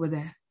of people were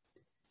there.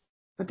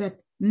 But that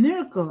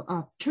miracle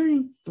of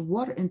turning the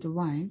water into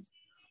wine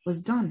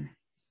was done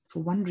for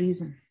one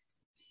reason.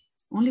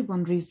 Only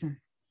one reason.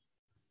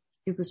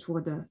 It was for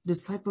the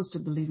disciples to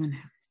believe in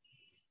him.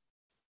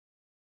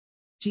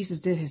 Jesus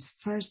did his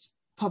first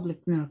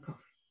public miracle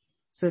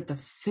so that the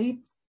faith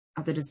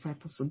of the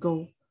disciples would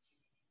go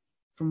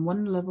from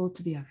one level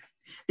to the other.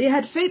 They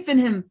had faith in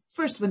him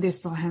first when they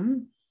saw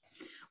him.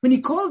 When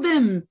he called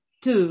them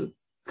to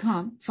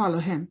come, follow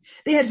him,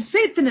 they had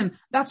faith in him.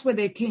 That's where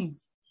they came.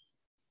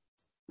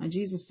 And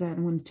Jesus said,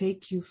 I'm going to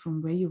take you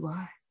from where you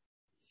are.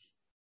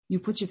 You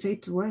put your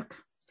faith to work.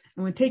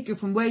 I'm going to take you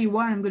from where you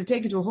are. I'm going to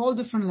take you to a whole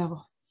different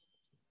level.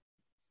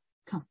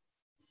 Come.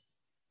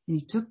 And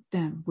he took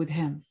them with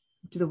him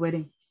to the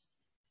wedding.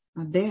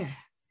 Now there,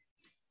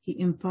 he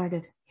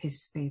imparted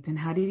his faith. And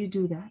how did he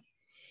do that?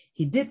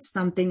 He did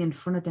something in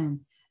front of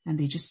them, and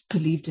they just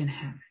believed in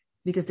him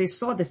because they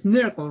saw this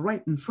miracle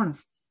right in front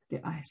of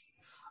their eyes.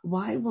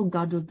 Why will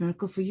God do a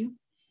miracle for you?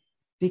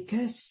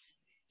 Because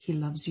he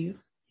loves you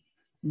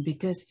and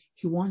because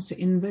he wants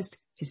to invest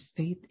his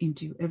faith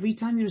into you. Every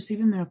time you receive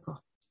a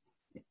miracle,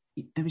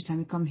 every time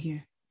you come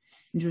here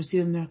and you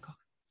receive a miracle,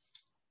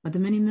 but the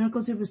many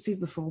miracles you've received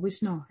before,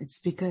 always know it's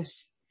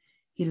because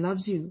he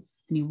loves you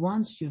and he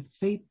wants your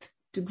faith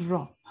to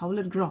grow. How will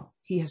it grow?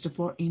 He has to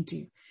pour into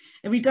you.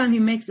 Every time he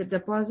makes a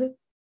deposit,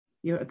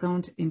 your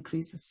account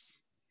increases.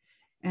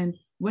 And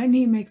when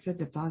he makes a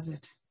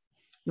deposit,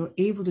 you're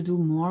able to do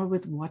more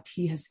with what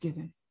he has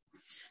given.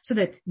 So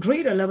that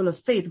greater level of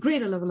faith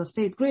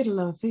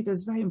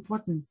is very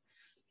important.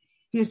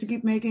 He has to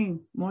keep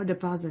making more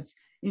deposits.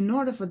 In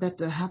order for that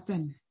to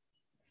happen,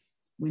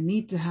 we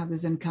need to have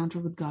this encounter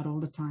with God all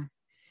the time.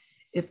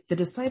 If the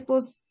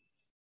disciples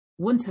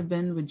wouldn't have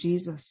been with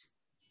Jesus,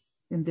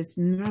 then this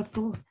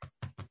miracle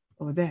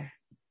over there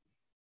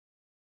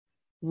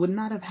would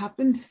not have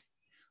happened.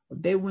 Or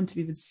they wouldn't have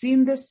even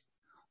seen this,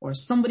 or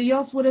somebody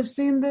else would have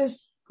seen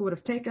this who would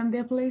have taken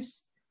their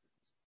place.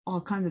 All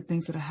kinds of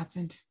things would have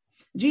happened.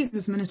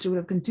 Jesus' ministry would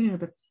have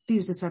continued, but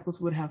these disciples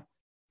would have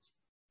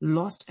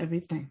lost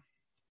everything.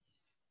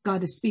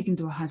 God is speaking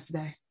to our hearts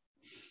today.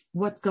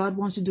 What God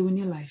wants to do in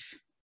your life.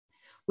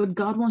 What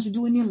God wants to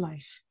do in your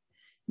life.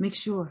 Make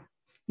sure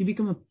you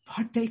become a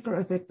partaker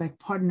of it by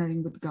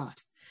partnering with God.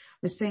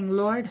 By saying,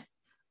 Lord,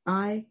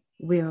 I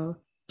will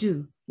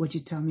do what you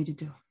tell me to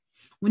do.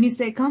 When you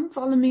say, come,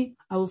 follow me,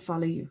 I will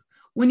follow you.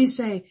 When you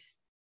say,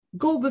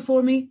 go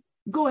before me,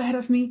 go ahead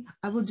of me,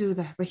 I will do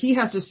that. But he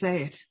has to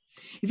say it.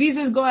 If he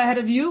says, go ahead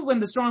of you when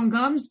the storm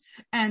comes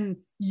and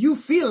you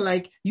feel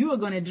like you are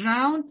going to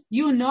drown,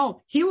 you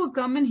know he will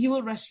come and he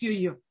will rescue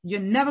you. You're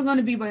never going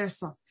to be by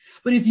yourself.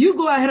 But if you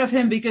go ahead of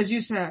him because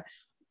you say,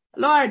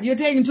 Lord, you're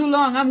taking too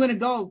long, I'm going to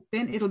go,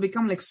 then it'll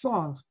become like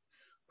Saul,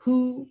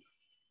 who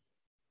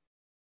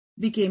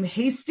became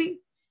hasty.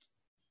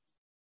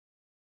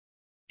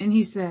 And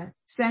he said,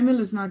 Samuel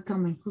is not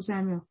coming. Who's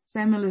Samuel?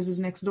 Samuel is his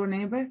next door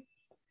neighbor.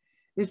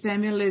 Is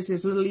Samuel is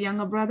his little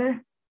younger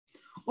brother?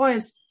 Or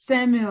is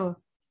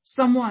Samuel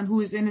someone who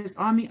is in his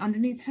army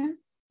underneath him?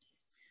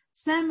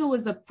 Samuel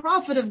was the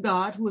prophet of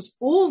God who was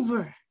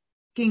over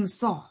King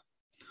Saul,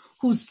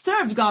 who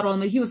served God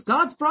only. He was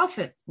God's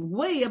prophet,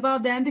 way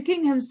above than the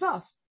king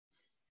himself.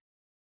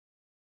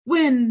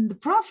 When the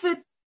prophet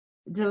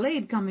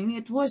delayed coming,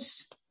 it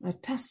was a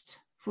test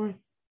for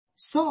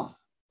Saul.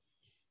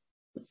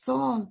 But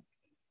Saul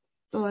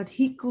thought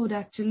he could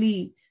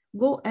actually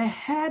go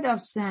ahead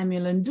of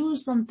Samuel and do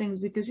some things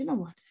because you know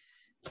what?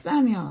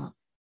 Samuel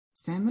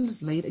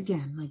is late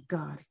again. My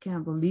God, I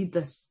can't believe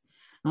this.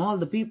 And all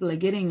the people are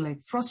getting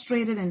like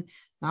frustrated and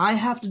I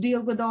have to deal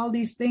with all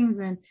these things.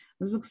 And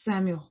look,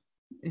 Samuel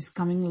is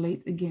coming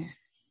late again.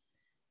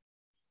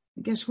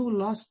 Guess who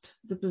lost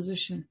the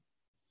position?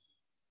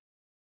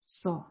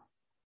 Saul.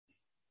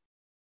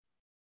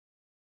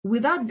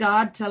 Without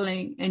God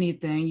telling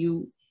anything,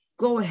 you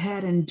go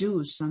ahead and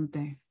do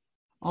something.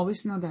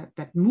 Always know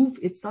that move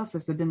itself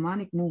is a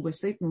demonic move where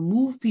Satan will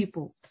move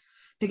people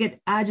to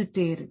get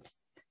agitated,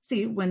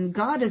 See, when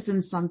God is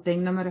in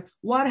something, no matter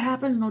what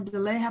happens, no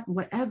delay happens,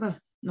 whatever,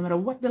 no matter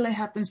what delay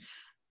happens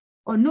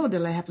or no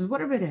delay happens,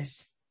 whatever it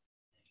is,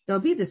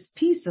 there'll be this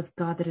peace of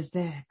God that is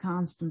there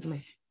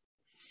constantly.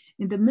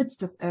 In the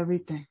midst of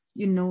everything,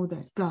 you know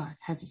that God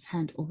has his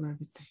hand over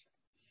everything.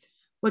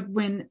 But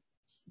when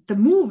the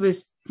move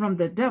is from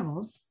the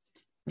devil,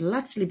 it'll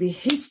actually be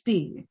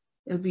hasty.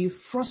 It'll be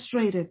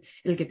frustrated.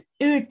 It'll get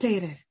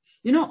irritated.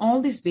 You know,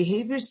 all these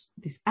behaviors,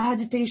 these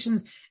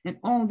agitations, and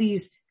all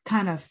these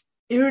kind of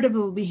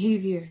irritable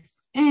behavior,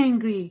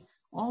 angry,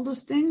 all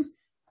those things,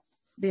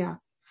 they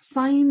are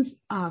signs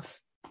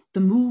of the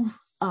move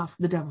of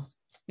the devil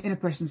in a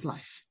person's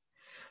life.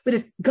 But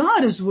if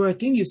God is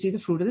working, you see the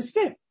fruit of the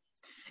Spirit.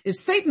 If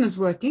Satan is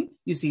working,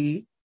 you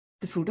see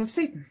the fruit of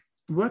Satan.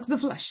 Works the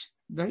flesh.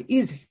 Very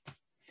easy.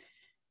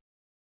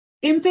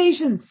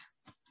 Impatience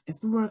is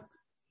the work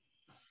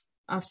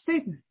of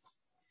Satan.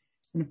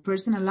 When a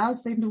person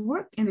allows Satan to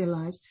work in their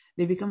lives,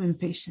 they become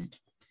impatient.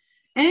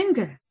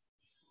 Anger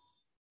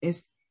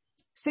is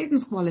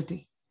Satan's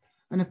quality.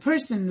 When a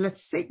person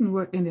lets Satan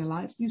work in their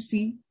lives, you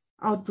see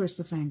outbursts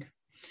of anger.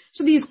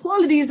 So these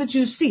qualities that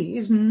you see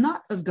is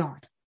not of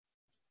God.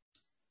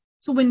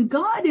 So when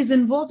God is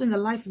involved in the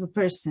life of a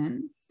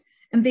person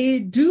and they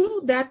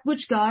do that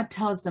which God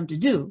tells them to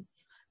do,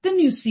 then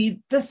you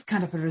see this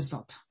kind of a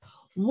result.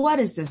 What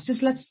is this?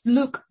 Just let's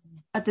look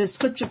at the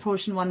scripture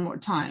portion one more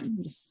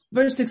time.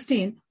 Verse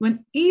 16,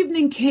 when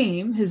evening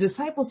came, his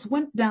disciples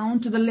went down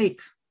to the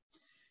lake,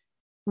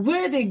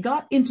 where they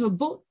got into a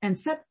boat and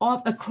set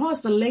off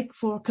across the lake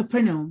for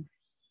Capernaum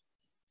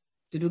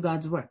to do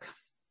God's work.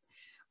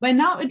 By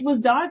now it was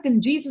dark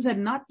and Jesus had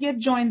not yet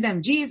joined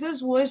them.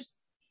 Jesus was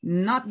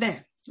not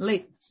there,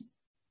 late.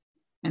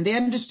 And they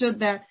understood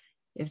that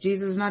if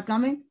Jesus is not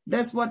coming,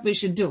 that's what we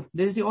should do.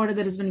 This is the order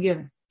that has been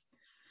given.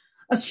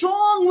 A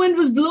strong wind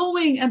was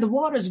blowing and the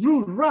waters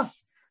grew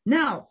rough.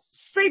 Now,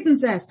 Satan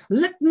says,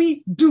 let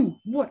me do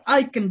what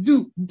I can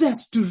do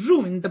best to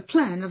ruin the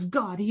plan of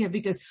God here,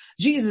 because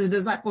Jesus'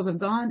 disciples have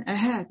gone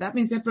ahead. That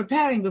means they're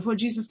preparing before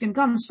Jesus can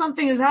come.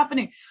 Something is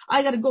happening.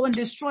 I got to go and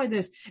destroy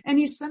this. And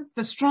he sent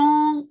the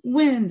strong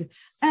wind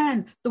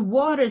and the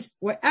waters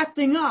were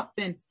acting up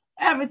and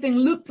everything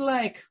looked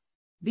like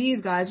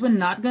these guys were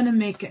not going to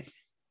make it.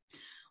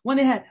 When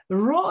they had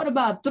rowed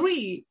about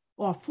 3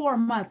 or 4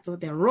 miles, so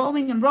they're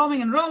rowing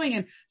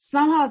and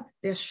somehow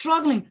they're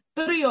struggling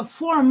 3 or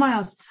 4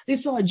 miles. They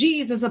saw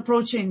Jesus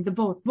approaching the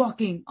boat,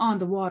 walking on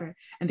the water,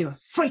 and they were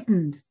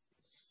frightened.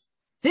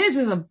 This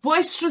is a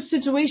boisterous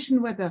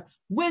situation where the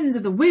winds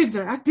and the waves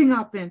are acting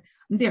up and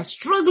they're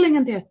struggling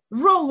and they're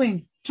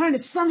rowing, trying to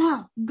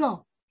somehow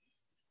go.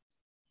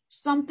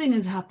 Something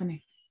is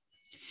happening.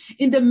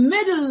 In the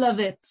middle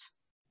of it,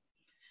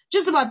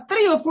 just about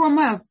 3 or 4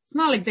 miles, it's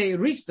not like they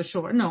reached the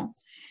shore, no.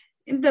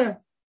 In the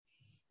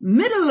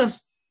middle of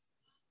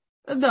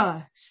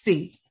the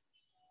sea,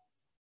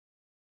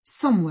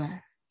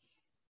 somewhere,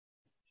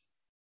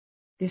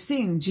 they're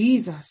seeing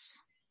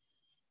Jesus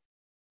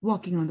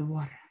walking on the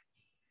water.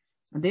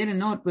 And they didn't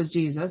know it was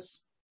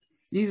Jesus.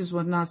 Jesus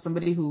was not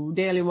somebody who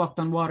daily walked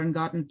on water and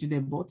got into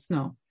their boats.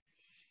 No.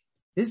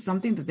 This is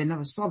something that they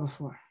never saw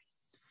before.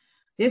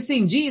 They're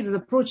seeing Jesus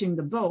approaching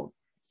the boat,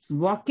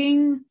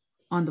 walking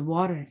on the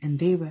water, and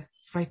they were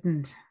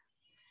frightened.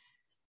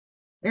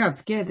 They got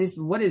scared.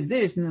 What is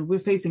this? And we're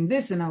facing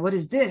this, and now what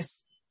is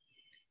this?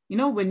 You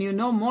know, when you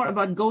know more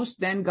about ghosts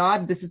than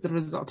God, this is the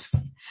result.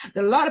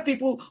 There are a lot of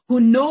people who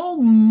know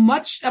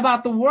much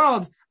about the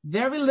world,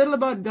 very little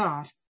about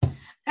God.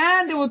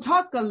 And they will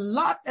talk a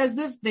lot as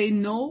if they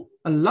know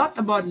a lot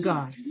about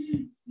God.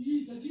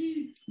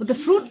 But the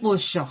fruit will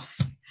show.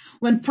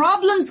 When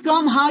problems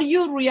come, how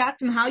you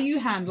react and how you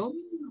handle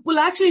will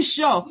actually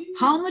show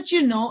how much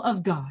you know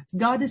of God.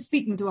 God is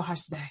speaking to our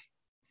hearts today.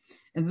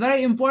 It's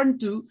very important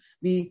to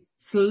be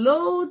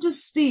slow to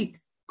speak,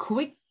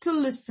 quick to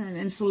listen,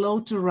 and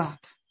slow to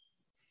wrath.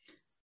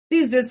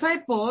 These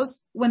disciples,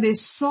 when they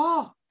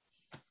saw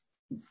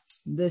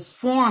this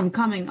form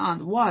coming on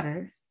the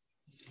water,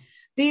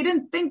 they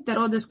didn't think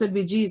that, this could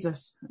be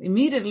Jesus.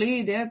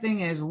 Immediately, their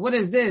thing is, what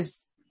is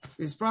this?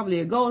 It's probably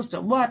a ghost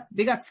or what?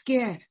 They got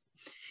scared.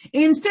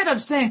 Instead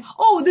of saying,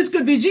 this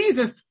could be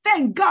Jesus.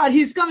 Thank God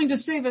he's coming to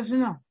save us.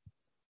 No,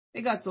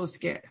 they got so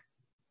scared.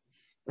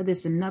 But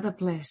there's another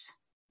place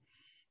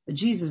where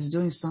Jesus is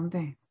doing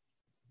something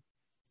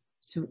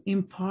to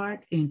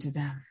impart into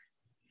them.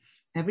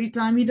 Every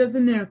time he does a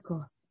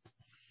miracle,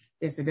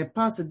 there's a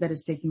deposit that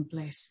is taking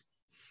place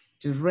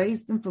to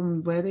raise them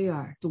from where they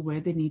are to where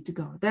they need to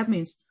go. That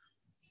means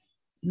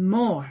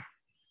more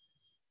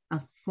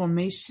of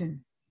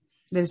formation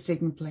that is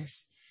taking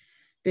place.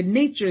 The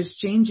nature is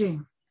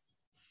changing.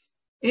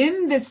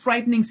 In this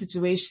frightening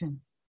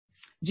situation,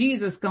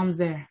 Jesus comes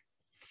there.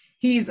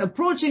 He's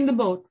approaching the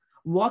boat,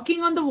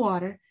 walking on the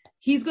water.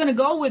 He's going to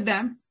go with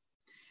them.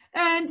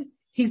 And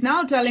he's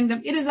now telling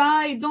them, it is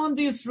I, don't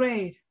be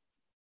afraid.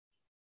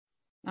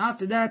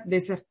 After that, they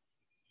said,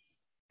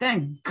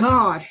 thank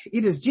God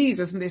it is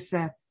Jesus. And they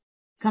said,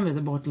 come with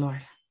the boat,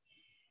 Lord.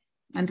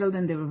 Until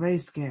then, they were very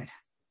scared.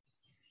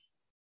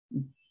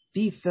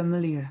 Be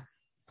familiar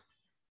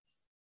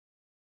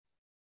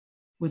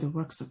with the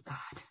works of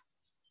God.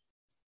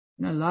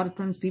 You know, a lot of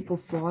times people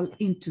fall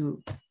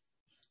into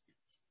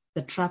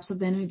the traps of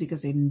the enemy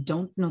because they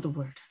don't know the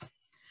word.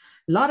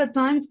 A lot of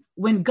times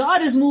when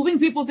God is moving,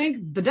 people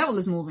think the devil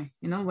is moving.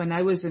 You know, when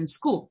I was in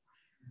school,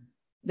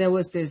 there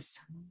was this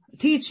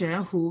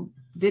teacher who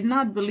did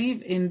not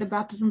believe in the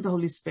baptism of the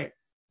Holy Spirit.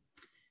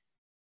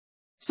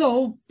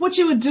 So what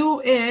she would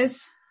do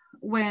is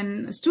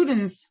when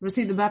students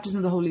received the baptism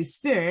of the Holy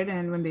Spirit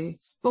and when they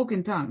spoke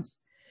in tongues,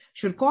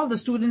 she would call the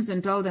students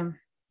and tell them,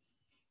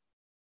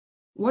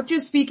 what you're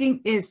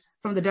speaking is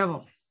from the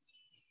devil.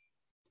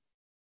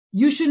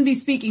 You shouldn't be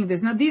speaking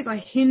this. Now, these are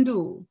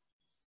Hindu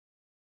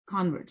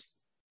converts,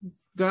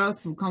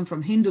 girls who come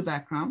from Hindu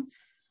background.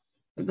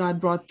 God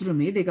brought through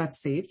me. They got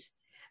saved.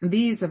 And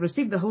these have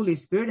received the Holy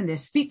Spirit and they're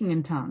speaking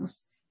in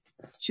tongues.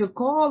 She'll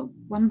call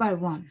one by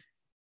one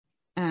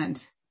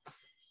and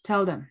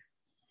tell them,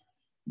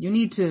 you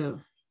need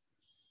to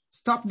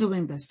stop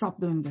doing this, stop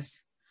doing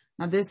this.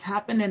 Now, this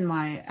happened in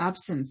my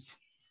absence.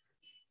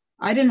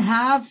 I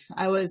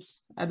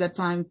was at that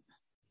time,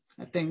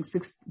 I think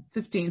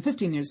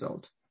 15 years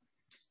old.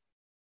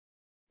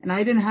 And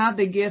I didn't have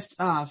the gift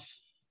of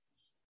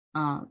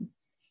the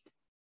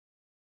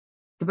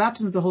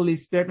baptism of the Holy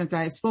Spirit. When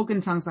I spoke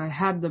in tongues, I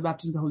had the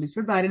baptism of the Holy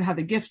Spirit, but I didn't have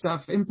the gift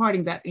of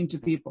imparting that into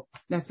people.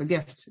 That's a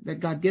gift that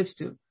God gives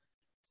to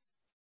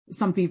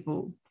some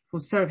people who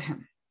serve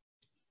him.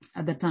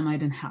 At that time, I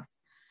didn't have.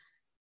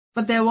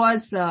 But there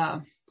was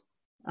a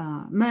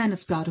man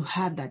of God who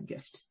had that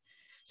gift.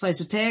 So I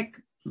used to take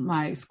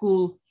my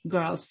school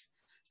girls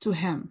to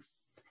him,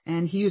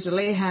 and he used to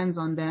lay hands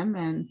on them,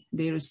 and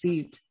they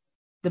received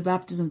the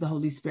baptism of the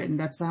Holy Spirit. And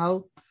that's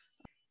how.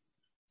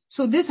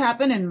 So this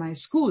happened in my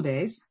school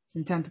days,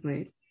 in 10th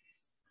grade.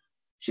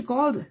 She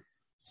called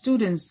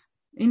students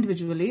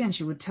individually, and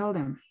she would tell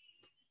them,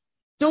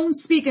 don't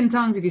speak in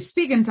tongues. If you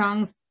speak in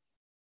tongues,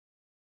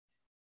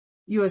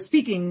 you are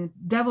speaking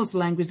devil's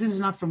language. This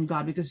is not from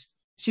God, because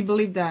she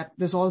believed that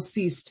this all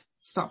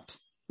stopped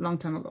a long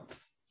time ago.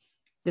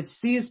 It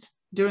ceased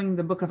during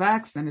the book of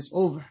Acts and it's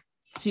over.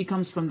 She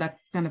comes from that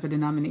kind of a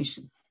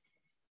denomination.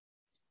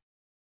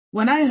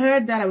 When I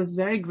heard that, I was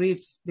very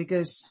grieved,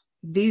 because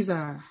these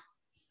are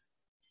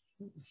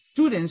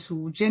students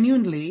who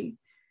genuinely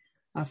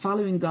are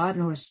following God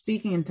and who are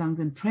speaking in tongues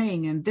and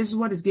praying. And this is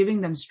what is giving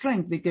them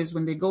strength, because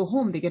when they go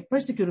home, they get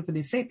persecuted for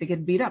their faith. They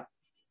get beat up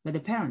by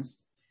their parents.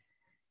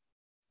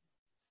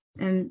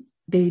 And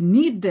they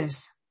need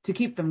this to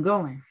keep them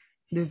going.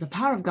 This is the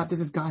power of God. This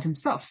is God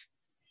himself.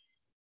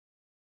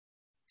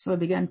 So I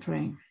began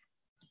praying.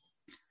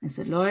 I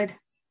said, Lord,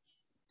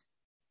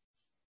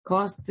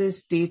 cause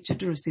this teacher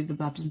to receive the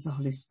baptism of the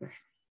Holy Spirit.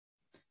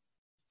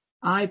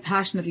 I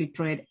passionately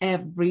prayed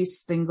every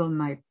single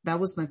night. That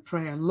was my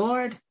prayer.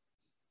 Lord,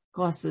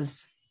 cause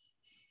this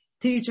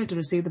teacher to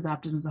receive the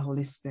baptism of the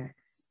Holy Spirit.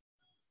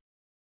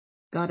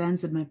 God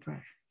answered my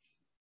prayer.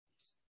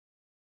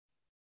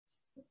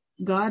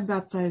 God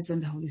baptized in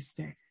the Holy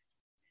Spirit.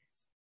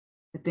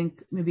 I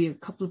think maybe a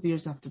couple of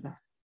years after that.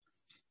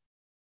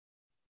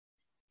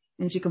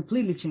 And she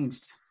completely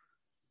changed.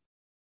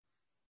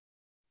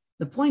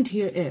 The point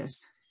here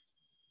is,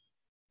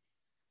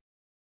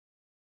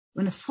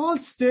 when a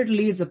false spirit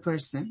leads a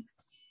person,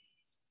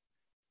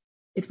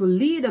 it will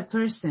lead a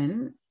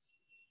person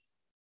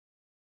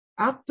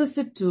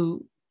opposite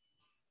to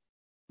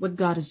what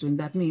God is doing.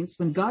 That means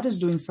when God is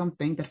doing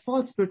something, that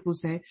false spirit will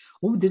say,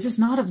 oh, this is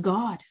not of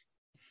God.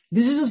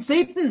 This is of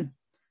Satan.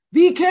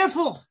 Be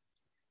careful.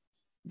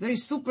 Very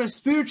super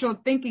spiritual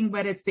thinking,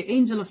 but it's the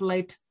angel of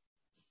light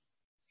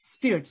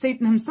spirit.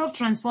 Satan himself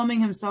transforming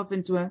himself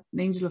into an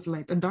angel of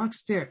light, a dark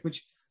spirit,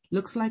 which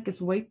looks like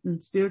it's white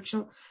and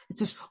spiritual. It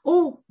says,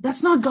 oh,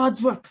 that's not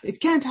God's work. It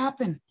can't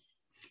happen.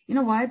 You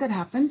know why that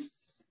happens?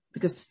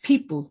 Because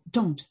people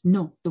don't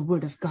know the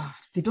word of God.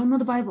 They don't know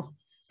the Bible.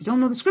 They don't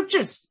know the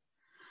scriptures.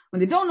 When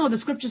they don't know the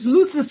scriptures,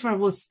 Lucifer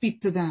will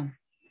speak to them.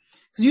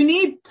 Because you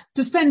need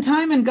to spend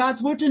time in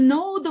God's word to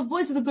know the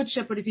voice of the good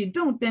shepherd. If you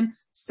don't, then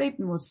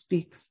Satan will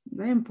speak.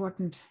 Very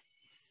important.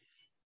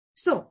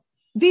 So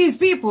these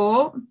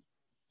people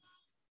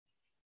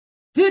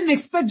didn't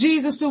expect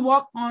Jesus to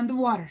walk on the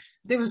water.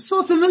 They were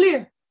so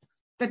familiar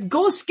that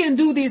ghosts can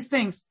do these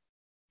things,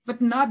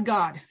 but not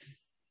God.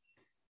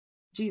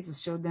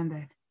 Jesus showed them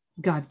that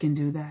God can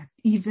do that,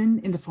 even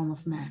in the form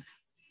of man.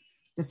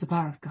 That's the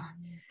power of God.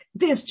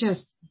 This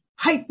just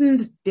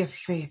heightened their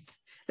faith.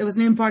 There was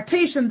an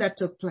impartation that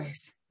took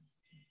place.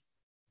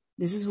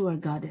 This is who our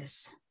God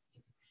is.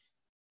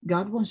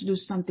 God wants to do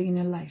something in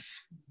your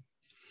life.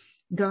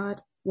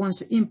 God wants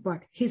to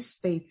impart his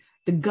faith,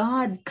 the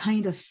God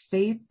kind of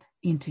faith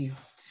into you.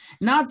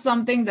 Not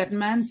something that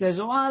man says,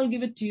 oh, I'll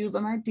give it to you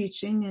by my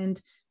teaching.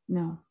 And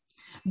no,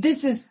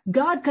 this is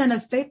God kind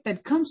of faith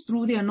that comes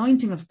through the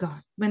anointing of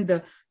God. When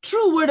the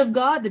true word of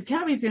God that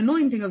carries the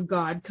anointing of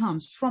God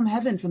comes from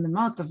heaven, from the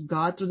mouth of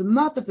God, through the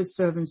mouth of his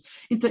servants,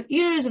 into the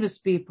ears of his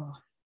people,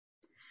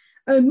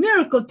 a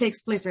miracle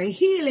takes place, a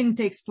healing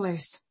takes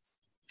place.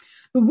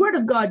 The word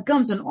of God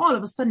comes and all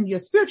of a sudden your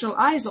spiritual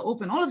eyes are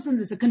open. All of a sudden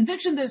there's a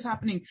conviction that is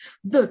happening.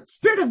 The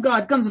Spirit of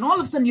God comes and all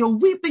of a sudden you're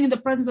weeping in the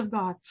presence of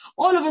God.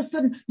 All of a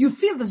sudden you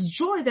feel this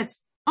joy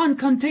that's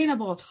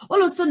uncontainable.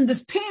 All of a sudden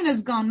this pain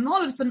is gone and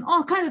all of a sudden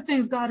all kinds of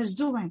things God is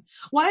doing.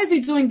 Why is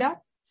he doing that?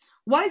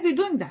 Why is he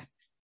doing that?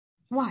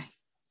 Why?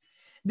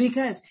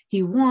 Because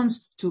he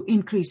wants to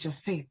increase your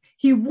faith.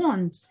 He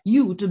wants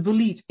you to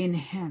believe in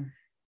him.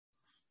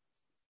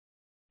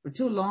 For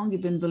too long,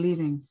 you've been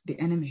believing the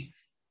enemy.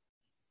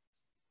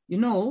 You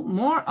know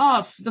more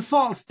of the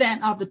false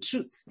than of the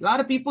truth. A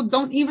lot of people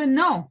don't even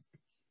know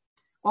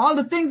all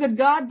the things that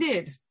God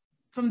did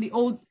from the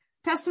Old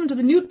Testament to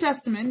the New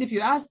Testament. If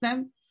you ask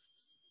them,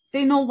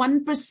 they know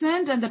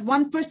 1%, and that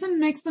 1%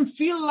 makes them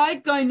feel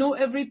like I know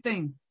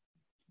everything.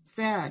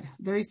 Sad,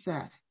 very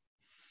sad.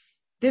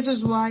 This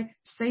is why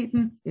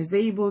Satan is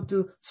able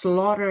to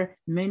slaughter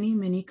many,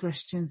 many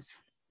Christians.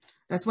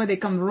 That's why they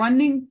come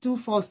running to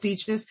false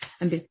teachers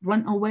and they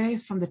run away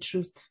from the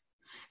truth.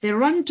 They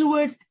run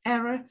towards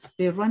error.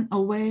 They run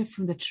away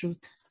from the truth.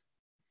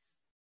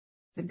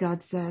 But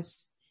God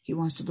says he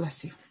wants to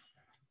bless you.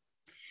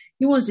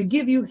 He wants to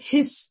give you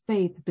his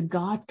faith, the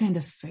God kind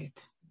of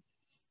faith.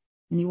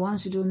 And he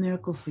wants to do a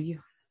miracle for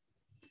you.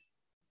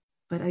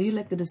 But are you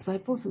like the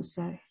disciples who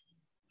say,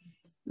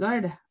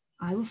 Lord,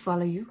 I will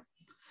follow you.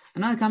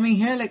 I'm not coming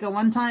here like a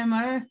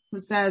one-timer who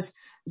says,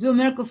 do a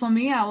miracle for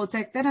me. I will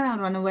take that and I'll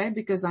run away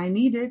because I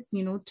need it,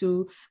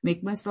 to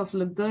make myself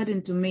look good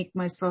and to make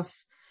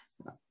myself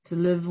to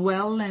live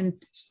well, and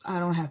I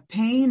don't have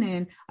pain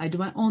and I do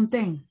my own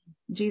thing.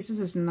 Jesus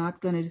is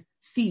not going to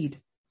feed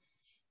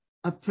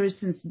a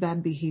person's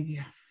bad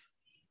behavior.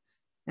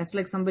 That's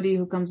like somebody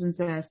who comes and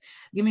says,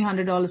 give me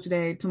 $100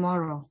 today,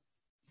 tomorrow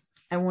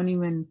I won't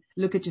even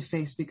look at your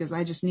face because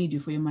I just need you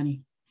for your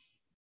money.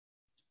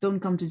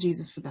 Don't come to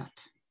Jesus for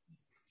that.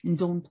 And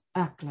don't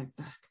act like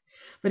that.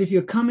 But if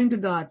you're coming to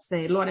God,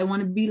 say, Lord, I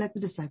want to be like the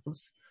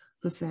disciples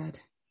who said,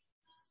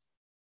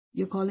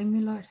 you're calling me,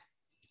 Lord?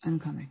 I'm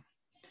coming.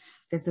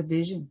 There's a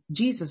vision.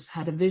 Jesus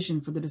had a vision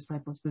for the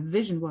disciples. The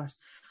vision was,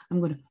 I'm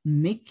going to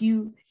make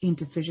you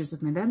into fishers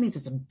of men. That means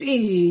it's a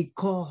big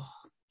call.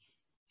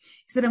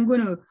 He said, I'm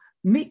going to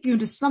make you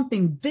into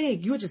something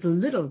big. You're just a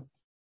little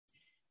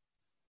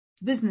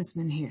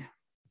businessman here,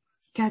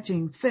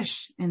 catching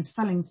fish and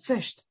selling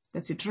fish.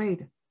 That's your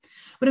trade.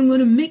 But I'm going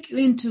to make you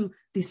into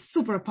the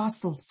super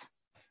apostles,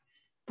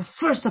 the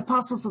first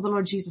apostles of the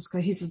Lord Jesus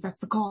Christ. He says, that's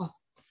the call.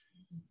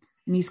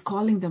 And he's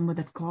calling them with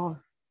that call.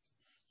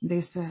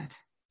 They said,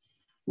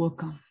 we'll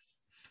come.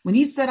 When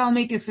he said, I'll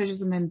make you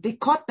fishers of men, they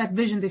caught that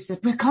vision. They said,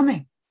 we're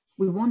coming.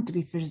 We want to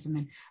be fishers of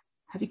men.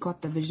 Have you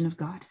caught the vision of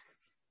God?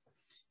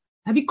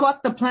 Have you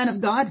caught the plan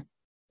of God?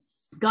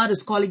 God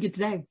is calling you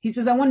today. He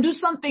says, I want to do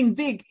something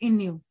big in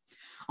you.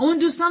 I want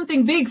to do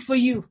something big for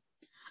you.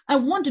 I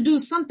want to do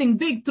something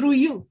big through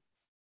you.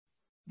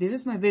 This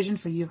is my vision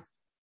for you.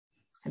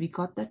 Have you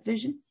caught that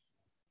vision?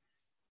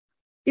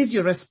 Is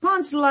your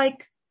response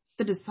like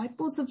the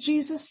disciples of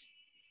Jesus?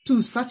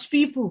 To such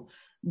people,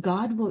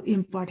 God will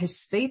impart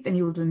his faith and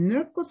he will do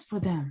miracles for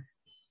them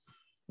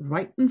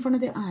right in front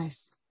of their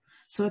eyes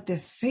so that their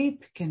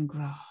faith can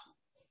grow,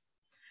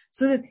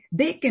 so that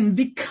they can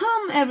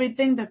become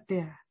everything that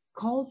they're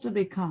called to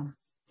become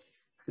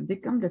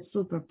the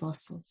super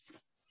apostles.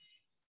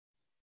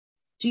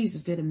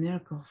 Jesus did a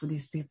miracle for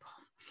these people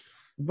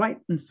right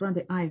in front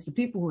of their eyes. The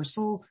people who are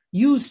so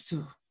used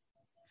to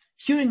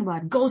hearing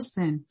about ghosts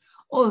and,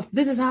 oh, if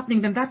this is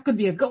happening, then that could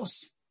be a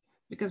ghost,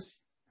 because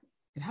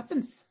it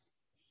happens.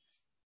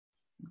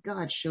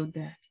 God showed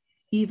that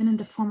even in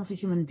the form of a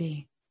human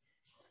being.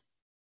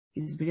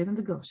 He is bigger than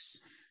the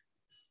ghosts.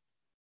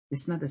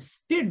 It's not the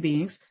spirit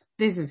beings.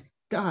 This is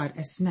God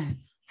as man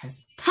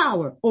has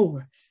power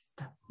over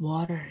the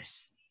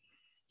waters.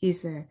 He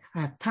said,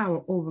 I have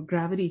power over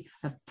gravity.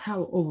 I have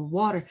power over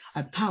water. I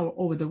have power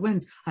over the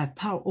winds. I have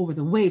power over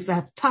the waves. I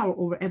have power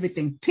over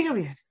everything,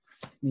 period.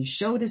 And he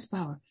showed his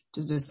power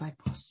to the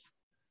disciples.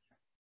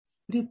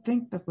 What do you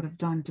think that would have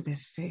done to their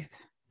faith?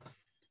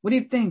 What do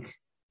you think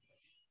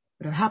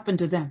would have happened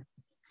to them?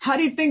 How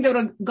do you think they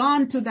would have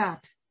gone to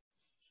that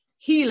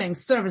healing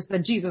service that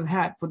Jesus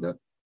had for the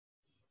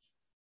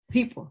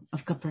people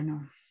of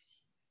Capernaum?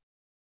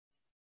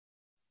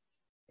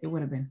 It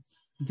would have been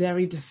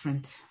very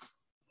different.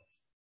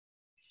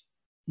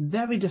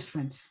 Very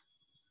different.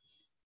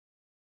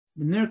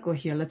 The miracle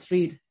here, let's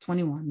read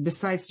 21.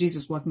 Besides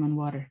Jesus walking on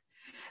water.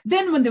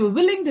 Then when they were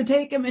willing to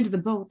take him into the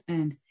boat,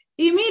 and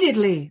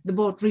immediately the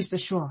boat reached the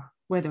shore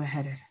where they were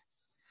headed.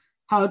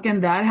 How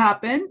can that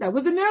happen? That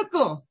was a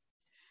miracle.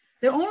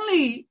 They're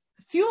only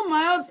a few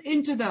miles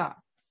into the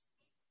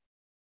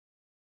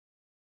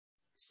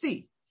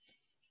sea.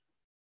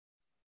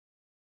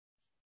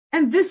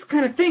 And this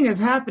kind of thing is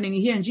happening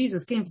here, and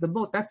Jesus came to the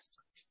boat. That's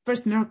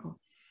first miracle.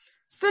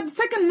 So the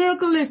second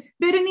miracle is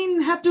they didn't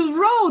even have to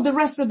row the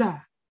rest of the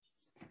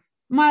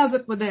miles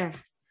that were there.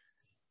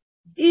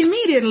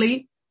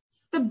 Immediately,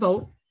 the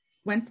boat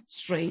went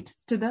straight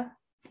to the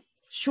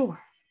shore.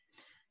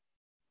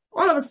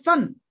 All of a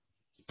sudden,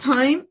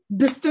 time,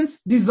 distance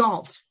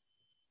dissolved.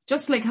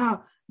 Just like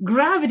how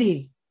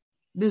gravity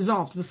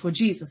dissolved before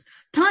Jesus.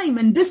 Time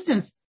and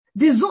distance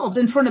dissolved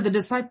in front of the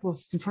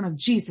disciples, in front of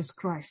Jesus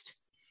Christ.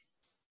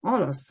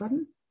 All of a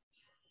sudden,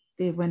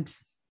 they went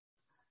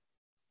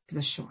to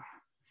the shore.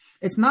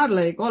 It's not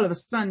like all of a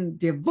sudden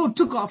their boat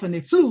took off and they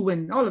flew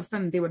and all of a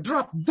sudden they were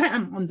dropped,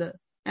 bam, on the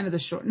end of the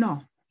shore.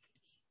 No.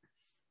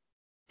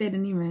 They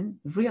didn't even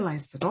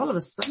realize that all of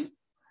a sudden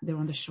they were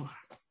on the shore.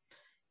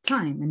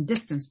 Time and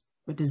distance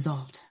were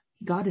dissolved.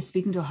 God is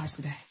speaking to our hearts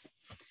today.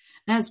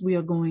 As we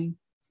are going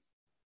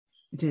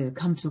to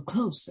come to a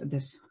close at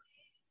this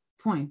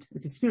point,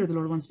 as the Spirit of the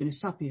Lord wants me to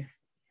stop here,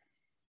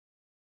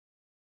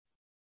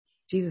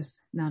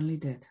 Jesus not only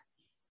did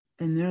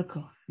a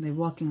miracle, they're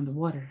walking on the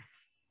water,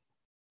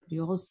 but he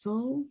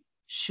also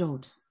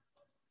showed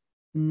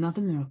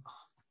another miracle.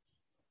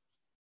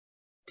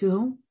 To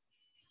whom?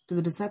 To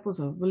the disciples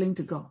who are willing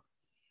to go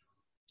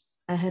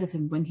ahead of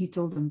him when he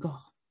told them go.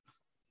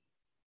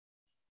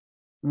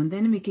 When the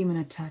enemy came and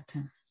attacked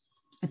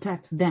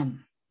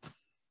them,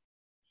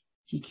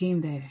 he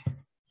came there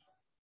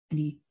and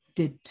he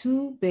did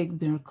two big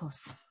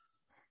miracles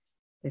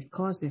that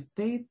caused their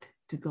faith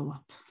to go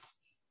up.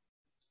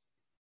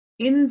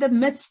 In the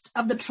midst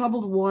of the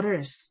troubled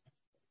waters,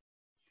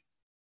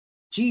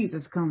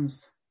 Jesus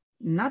comes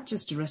not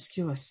just to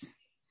rescue us,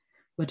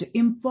 but to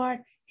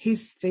impart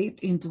his faith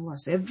into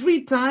us.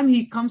 Every time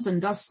he comes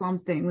and does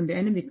something, when the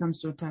enemy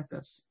comes to attack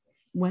us,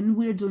 when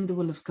we're doing the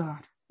will of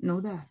God, know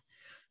that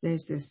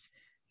there's this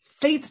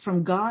faith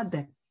from God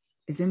that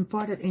is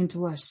imparted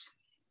into us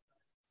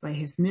by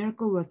his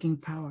miracle working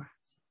power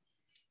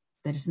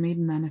that is made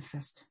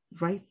manifest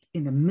right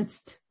in the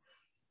midst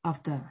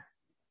of the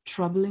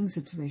troubling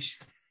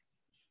situation.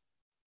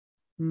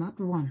 Not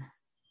one,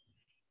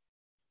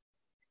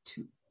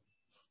 two.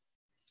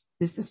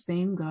 This is the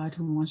same God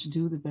who wants to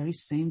do the very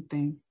same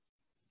thing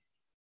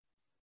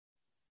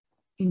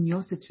in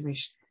your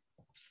situation,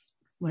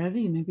 wherever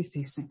you may be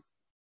facing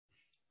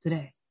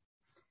today.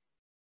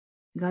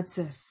 God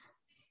says,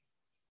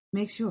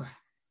 make sure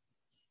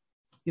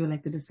you're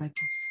like the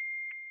disciples.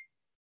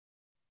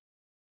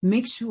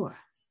 Make sure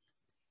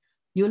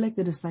you're like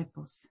the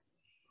disciples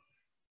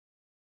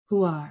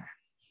who are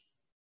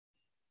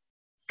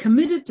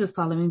committed to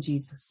following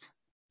Jesus.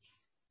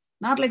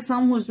 Not like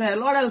some who said,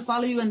 Lord, I'll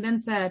follow you, and then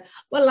said,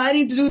 well, I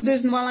need to do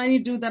this and well, I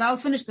need to do that. I'll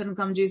finish that and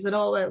come. Jesus said,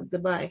 oh, well,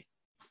 goodbye.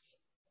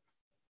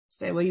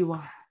 Stay where you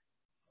are.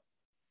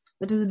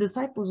 But to the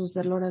disciples who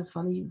said, Lord, I'll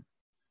follow you.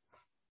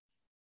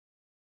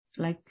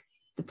 Like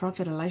the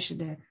prophet Elisha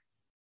did.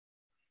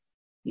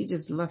 He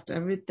just left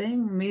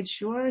everything, made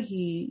sure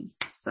he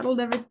settled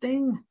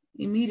everything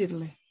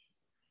immediately.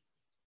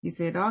 He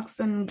said,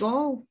 oxen,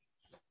 go.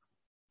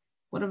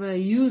 Whatever I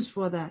use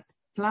for that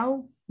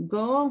plow,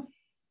 go.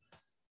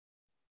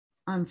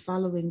 I'm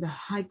following the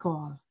high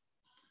call.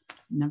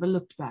 Never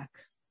looked back.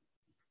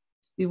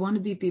 We want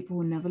to be people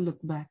who never look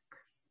back.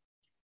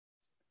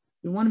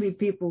 We want to be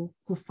people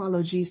who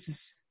follow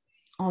Jesus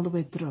all the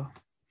way through.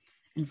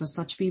 And for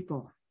such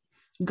people,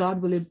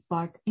 God will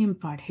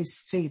impart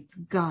his faith,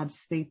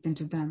 God's faith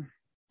into them.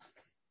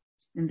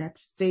 And that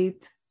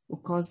faith will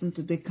cause them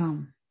to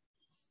become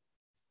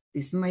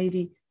these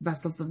mighty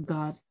vessels of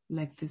God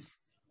like these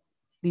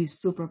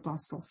super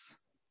apostles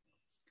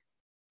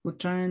who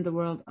turned the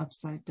world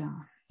upside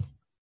down.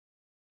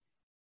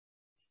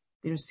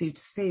 They received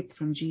faith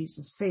from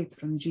Jesus, faith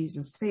from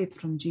Jesus, faith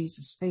from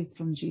Jesus, faith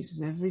from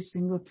Jesus every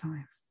single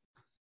time.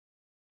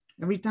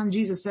 Every time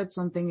Jesus said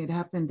something, it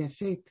happened, their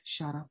faith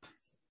shot up.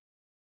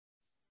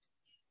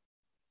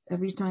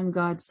 Every time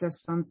God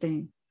says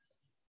something,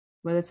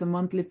 whether it's a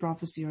monthly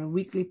prophecy or a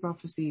weekly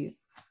prophecy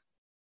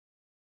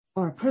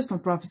or a personal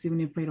prophecy when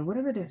you pray or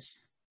whatever it is,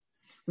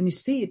 when you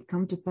see it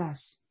come to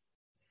pass,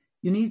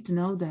 you need to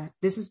know that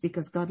this is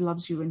because God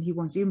loves you and he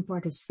wants to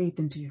impart his faith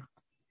into you.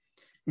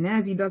 And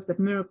as he does that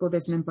miracle,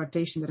 there's an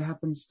impartation that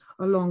happens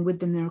along with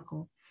the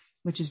miracle,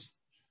 which is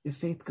your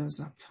faith goes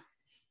up.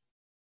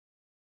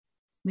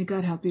 May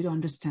God help you to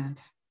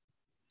understand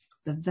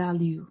the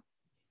value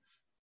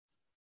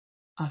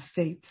of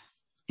faith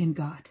in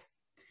God,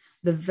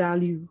 the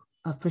value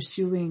of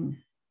pursuing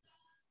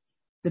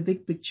the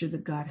big picture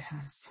that God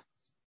has,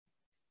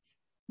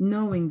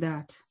 knowing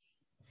that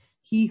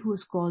he who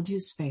has called you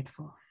is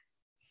faithful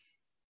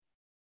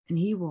and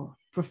he will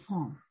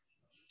perform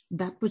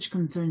that which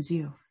concerns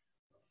you.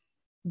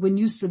 When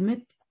you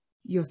submit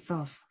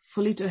yourself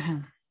fully to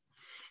him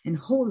and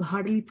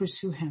wholeheartedly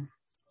pursue him,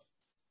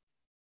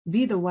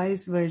 be the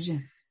wise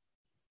virgin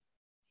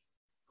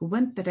who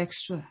went that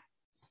extra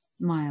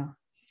mile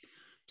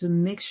to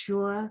make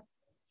sure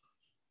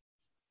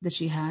that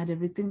she had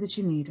everything that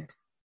she needed,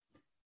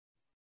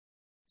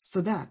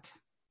 so that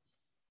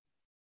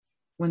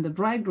when the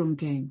bridegroom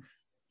came,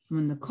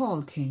 when the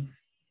call came,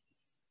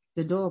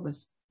 the door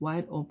was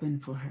wide open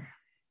for her.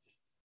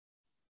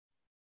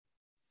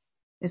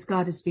 As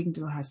God is speaking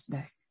to our hearts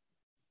today,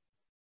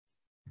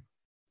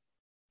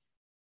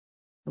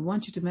 I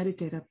want you to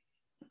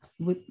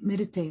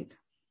meditate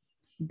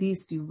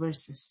these few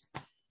verses,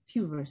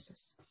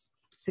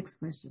 6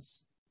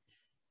 verses,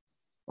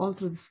 all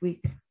through this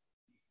week.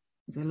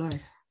 I say, Lord, I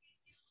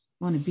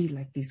want to be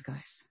like these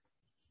guys.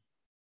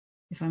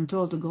 If I'm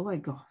told to go, I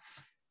go.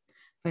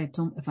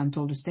 If I'm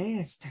told to stay,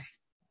 I stay.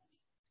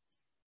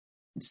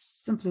 I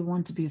just simply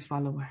want to be a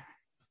follower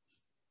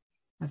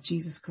of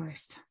Jesus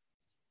Christ.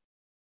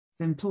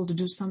 If I'm told to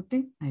do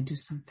something, I do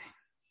something.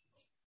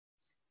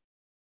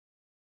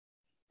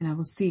 And I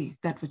will see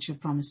that which you've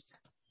promised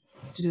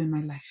to do in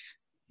my life.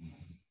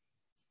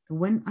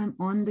 When I'm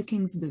on the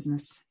king's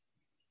business,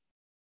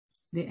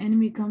 the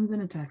enemy comes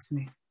and attacks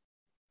me.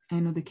 I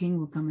know the king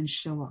will come and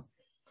show up.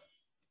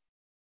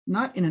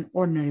 Not in an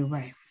ordinary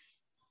way,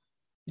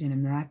 but in a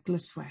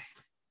miraculous way.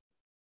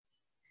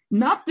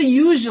 Not the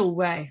usual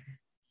way,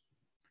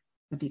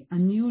 but the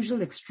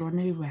unusual,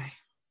 extraordinary way,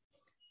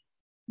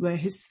 where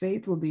his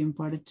faith will be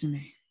imparted to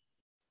me.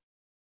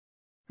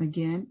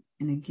 Again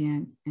and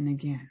again and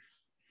again.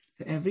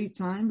 So every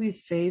time we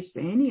face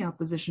any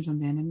opposition from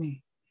the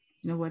enemy,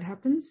 you know what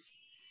happens?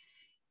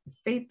 The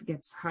faith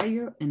gets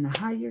higher and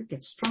higher,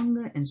 gets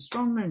stronger and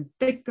stronger and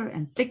thicker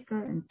and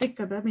thicker and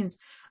thicker. That means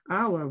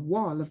our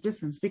wall of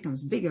defense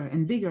becomes bigger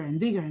and bigger and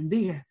bigger and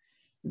bigger.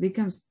 It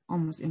becomes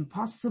almost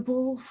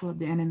impossible for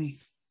the enemy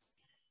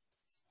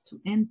to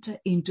enter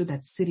into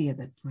that city at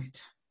that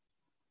point.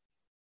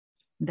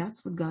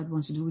 That's what God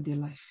wants to do with your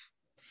life.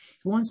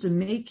 He wants to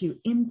make you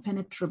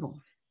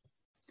impenetrable.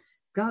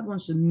 God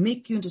wants to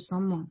make you into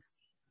someone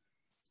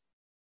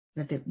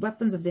that the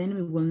weapons of the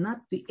enemy will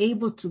not be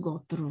able to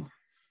go through.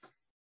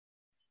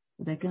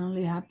 That can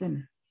only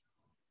happen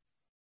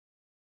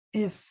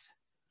if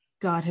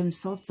God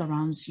himself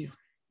surrounds you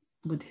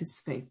with his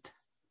faith.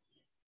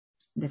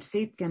 That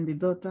faith can be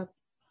built up,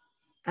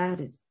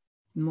 added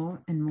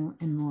more and more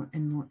and more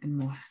and more and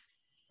more.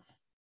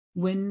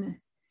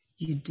 When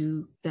you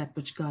do that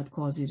which God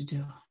calls you to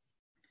do.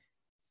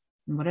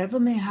 And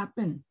whatever may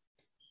happen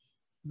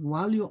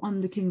while you're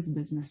on the king's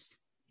business,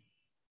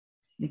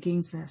 the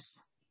king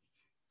says,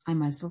 I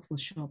myself will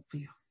show up for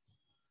you.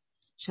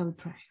 Shall we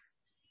pray?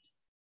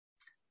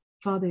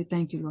 Father, I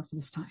thank you, Lord, for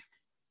this time.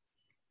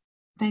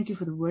 Thank you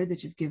for the word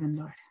that you've given,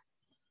 Lord.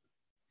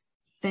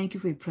 Thank you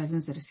for your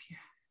presence that is here.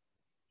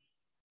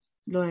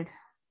 Lord,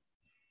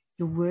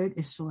 your word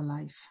is so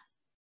alive.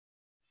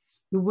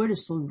 Your word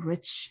is so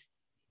rich.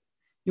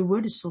 Your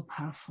word is so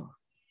powerful.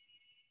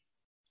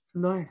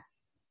 Lord,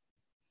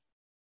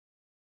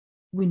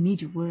 we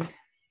need your word.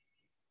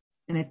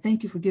 And I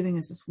thank you for giving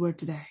us this word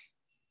today.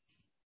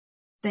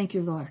 Thank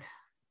you, Lord.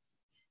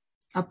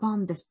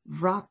 Upon this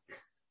rock,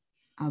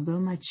 I'll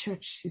build my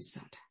church, you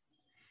said.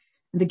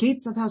 And the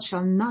gates of hell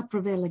shall not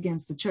prevail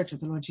against the church of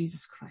the Lord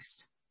Jesus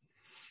Christ.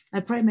 I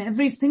pray may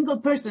every single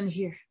person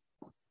here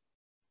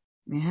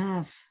may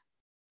have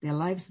their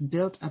lives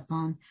built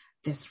upon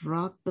this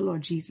rock, the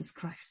Lord Jesus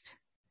Christ.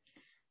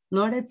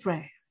 Lord, I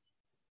pray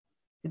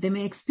that they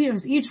may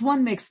experience, each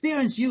one may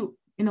experience you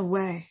in a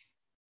way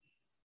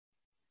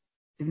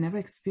they've never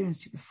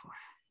experienced you before.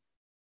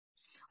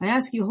 I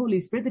ask you, Holy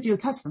Spirit, that you'll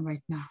touch them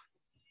right now.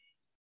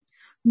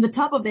 From the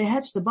top of their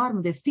heads to the bottom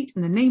of their feet,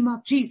 in the name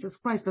of Jesus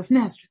Christ of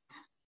Nazareth.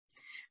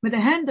 May the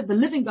hand of the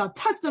living God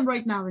touch them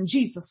right now in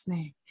Jesus'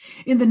 name.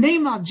 In the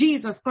name of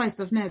Jesus Christ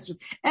of Nazareth.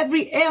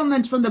 Every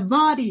ailment from the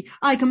body,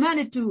 I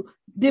command it to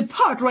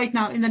depart right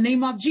now in the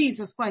name of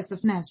Jesus Christ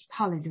of Nazareth.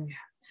 Hallelujah.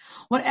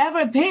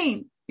 Whatever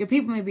pain your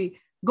people may be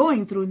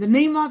going through, in the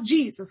name of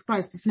Jesus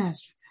Christ of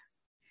Nazareth.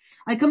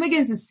 I come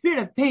against the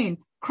spirit of pain,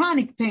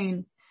 chronic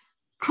pain.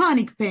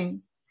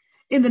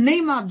 In the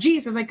name of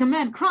Jesus, I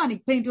command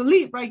chronic pain to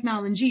leave right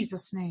now in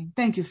Jesus' name.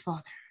 Thank you,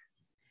 Father.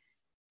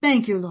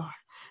 Thank you, Lord.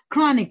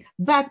 Chronic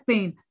back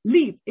pain,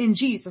 leave in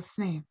Jesus'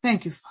 name.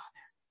 Thank you, Father.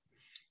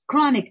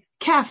 Chronic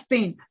calf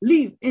pain,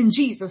 leave in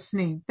Jesus'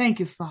 name. Thank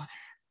you, Father.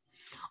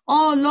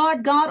 Oh,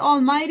 Lord God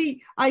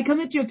Almighty, I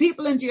commit your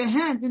people into your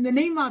hands in the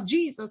name of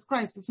Jesus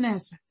Christ of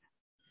Nazareth.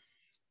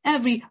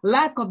 Every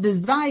lack of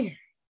desire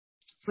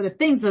for the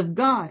things of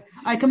God,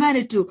 I command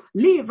it to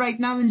leave right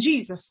now in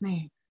Jesus'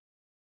 name.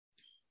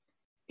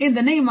 In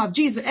the name of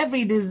Jesus,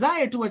 every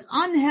desire towards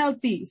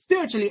unhealthy,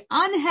 spiritually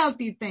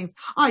unhealthy things,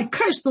 I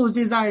curse those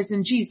desires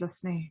in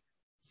Jesus' name.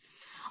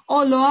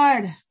 Oh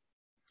Lord,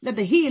 let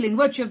the healing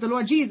virtue of the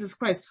Lord Jesus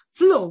Christ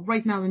flow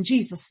right now in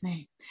Jesus'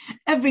 name.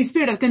 Every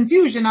spirit of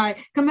confusion,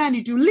 I command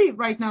you to leave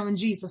right now in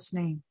Jesus'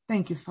 name.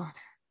 Thank you, Father.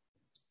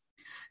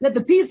 Let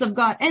the peace of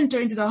God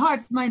enter into the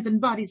hearts, minds, and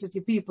bodies of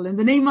your people in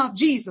the name of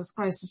Jesus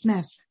Christ of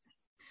Nazareth.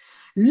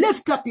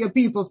 Lift up your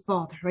people,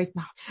 Father, right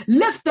now.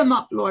 Lift them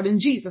up, Lord, in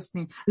Jesus'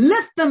 name.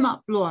 Lift them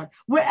up, Lord,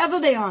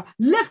 wherever they are.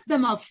 Lift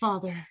them up,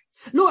 Father.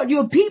 Lord,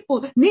 your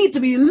people need to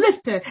be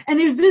lifted. And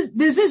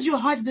this is your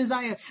heart's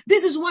desire.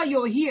 This is why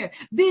you're here.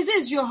 This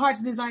is your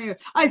heart's desire.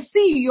 I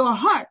see your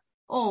heart,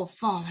 oh,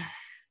 Father,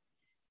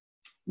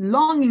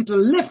 longing to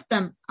lift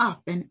them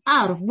up and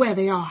out of where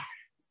they are.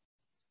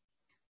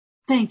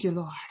 Thank you,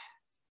 Lord.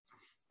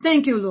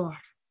 Thank you, Lord.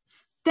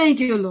 Thank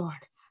you, Lord.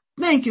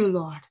 Thank you,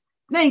 Lord.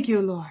 Thank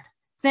you, Lord.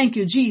 Thank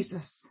you,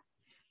 Jesus.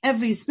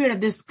 Every spirit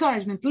of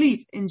discouragement,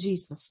 leave in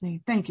Jesus'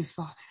 name. Thank you,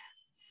 Father.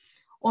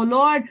 Oh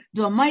Lord,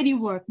 do a mighty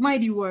work,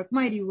 mighty work,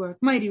 mighty work,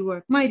 mighty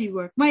work, mighty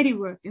work, mighty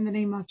work in the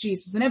name of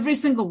Jesus. And every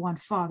single one,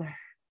 Father.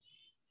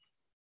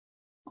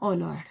 Oh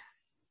Lord,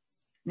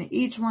 may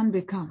each one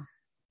become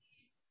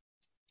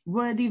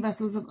worthy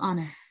vessels of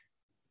honor,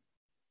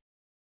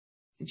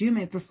 that you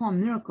may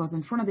perform miracles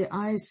in front of their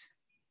eyes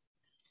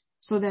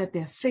so that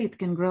their faith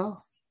can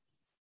grow.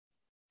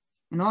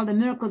 And all the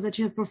miracles that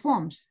you have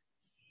performed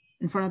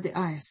in front of their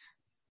eyes,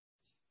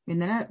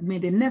 may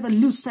they never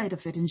lose sight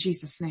of it in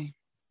Jesus' name,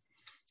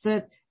 so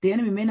that the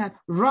enemy may not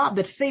rob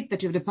that faith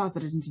that you've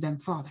deposited into them,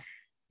 Father.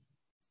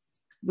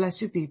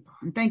 Bless you, people.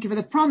 And thank you for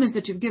the promise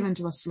that you've given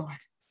to us, Lord.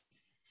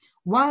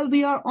 While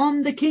we are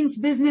on the King's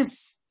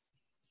business,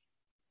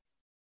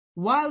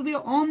 while we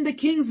are on the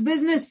King's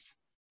business,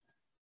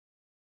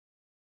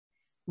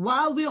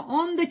 while we are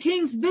on the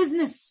King's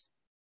business,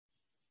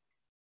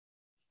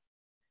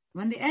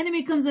 when the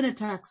enemy comes and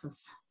attacks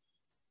us,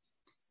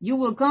 you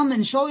will come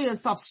and show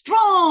yourself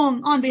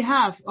strong on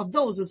behalf of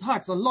those whose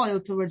hearts are loyal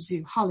towards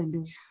you.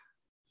 Hallelujah.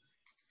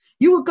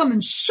 You will come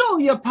and show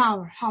your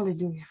power.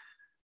 Hallelujah.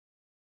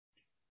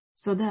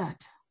 So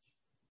that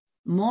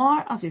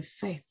more of your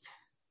faith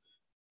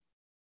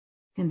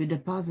can be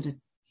deposited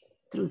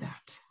through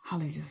that.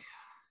 Hallelujah.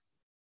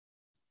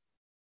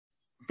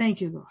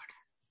 Thank you, Lord.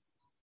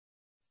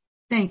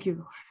 Thank you,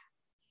 Lord.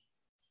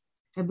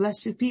 I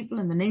bless you, people,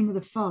 in the name of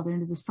the Father,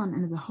 and of the Son,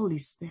 and of the Holy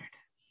Spirit,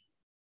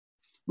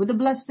 with the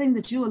blessing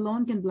that you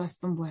alone can bless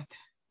them with,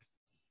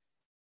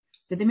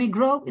 that they may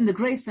grow in the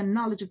grace and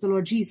knowledge of the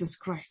Lord Jesus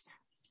Christ.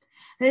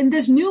 In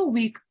this new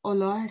week, O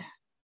Lord,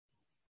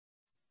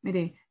 may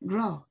they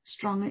grow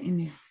stronger in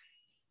you.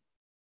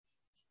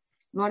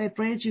 Lord, I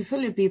pray that you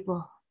fill your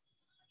people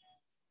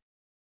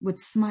with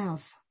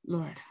smiles,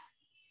 Lord,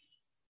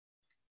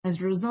 as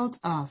a result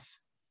of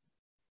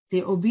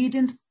the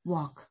obedient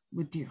walk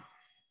with you.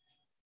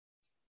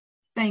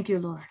 Thank you,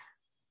 Lord.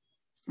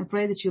 I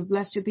pray that you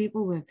bless your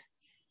people with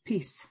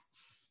peace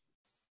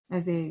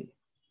as they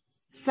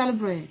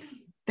celebrate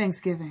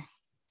Thanksgiving.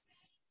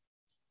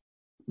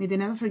 May they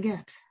never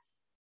forget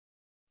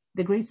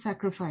the great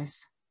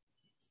sacrifice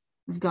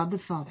of God the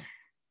Father,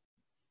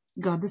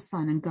 God the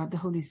Son, and God the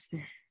Holy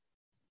Spirit.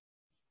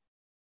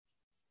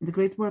 The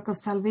great work of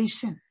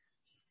salvation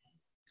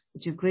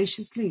that you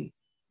graciously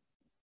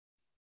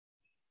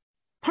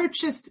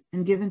purchased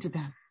and given to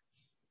them,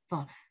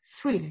 Father,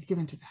 freely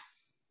given to them.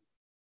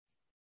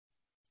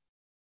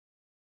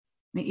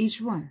 May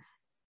each one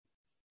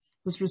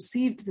who's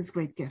received this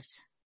great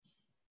gift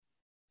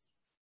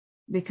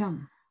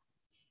become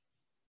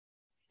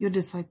your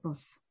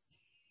disciples,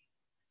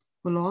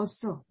 will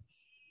also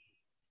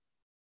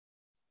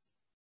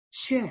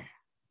share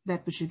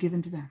that which you've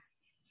given to them,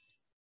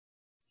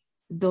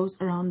 those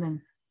around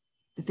them,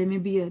 that there may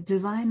be a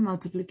divine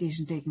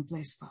multiplication taking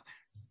place, Father.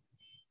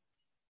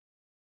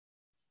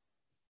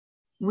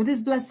 With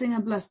this blessing I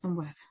bless them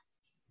with.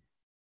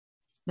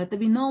 Let there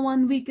be no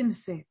one weak in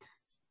faith.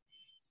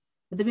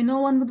 Let there be no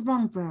one with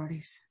wrong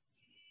priorities.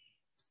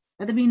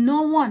 Let there be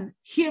no one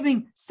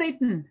hearing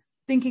Satan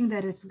thinking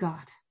that it's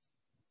God.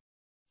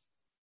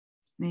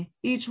 May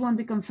each one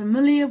become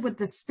familiar with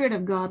the Spirit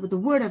of God, with the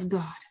Word of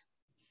God,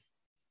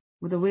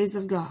 with the ways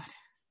of God,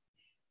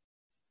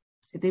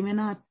 that they may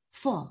not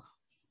fall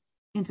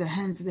into the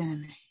hands of the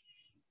enemy.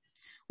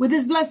 With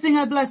this blessing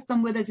I bless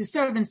them with as your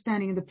servant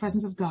standing in the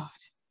presence of God,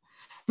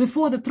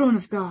 before the throne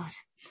of God,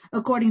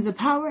 according to the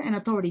power and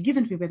authority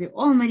given to me by the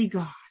Almighty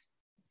God.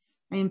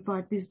 I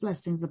impart these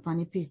blessings upon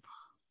your people.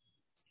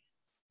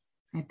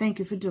 I thank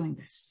you for doing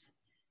this.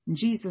 In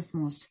Jesus'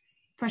 most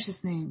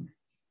precious name,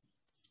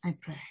 I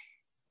pray.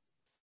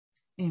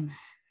 Amen.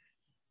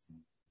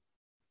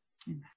 Amen.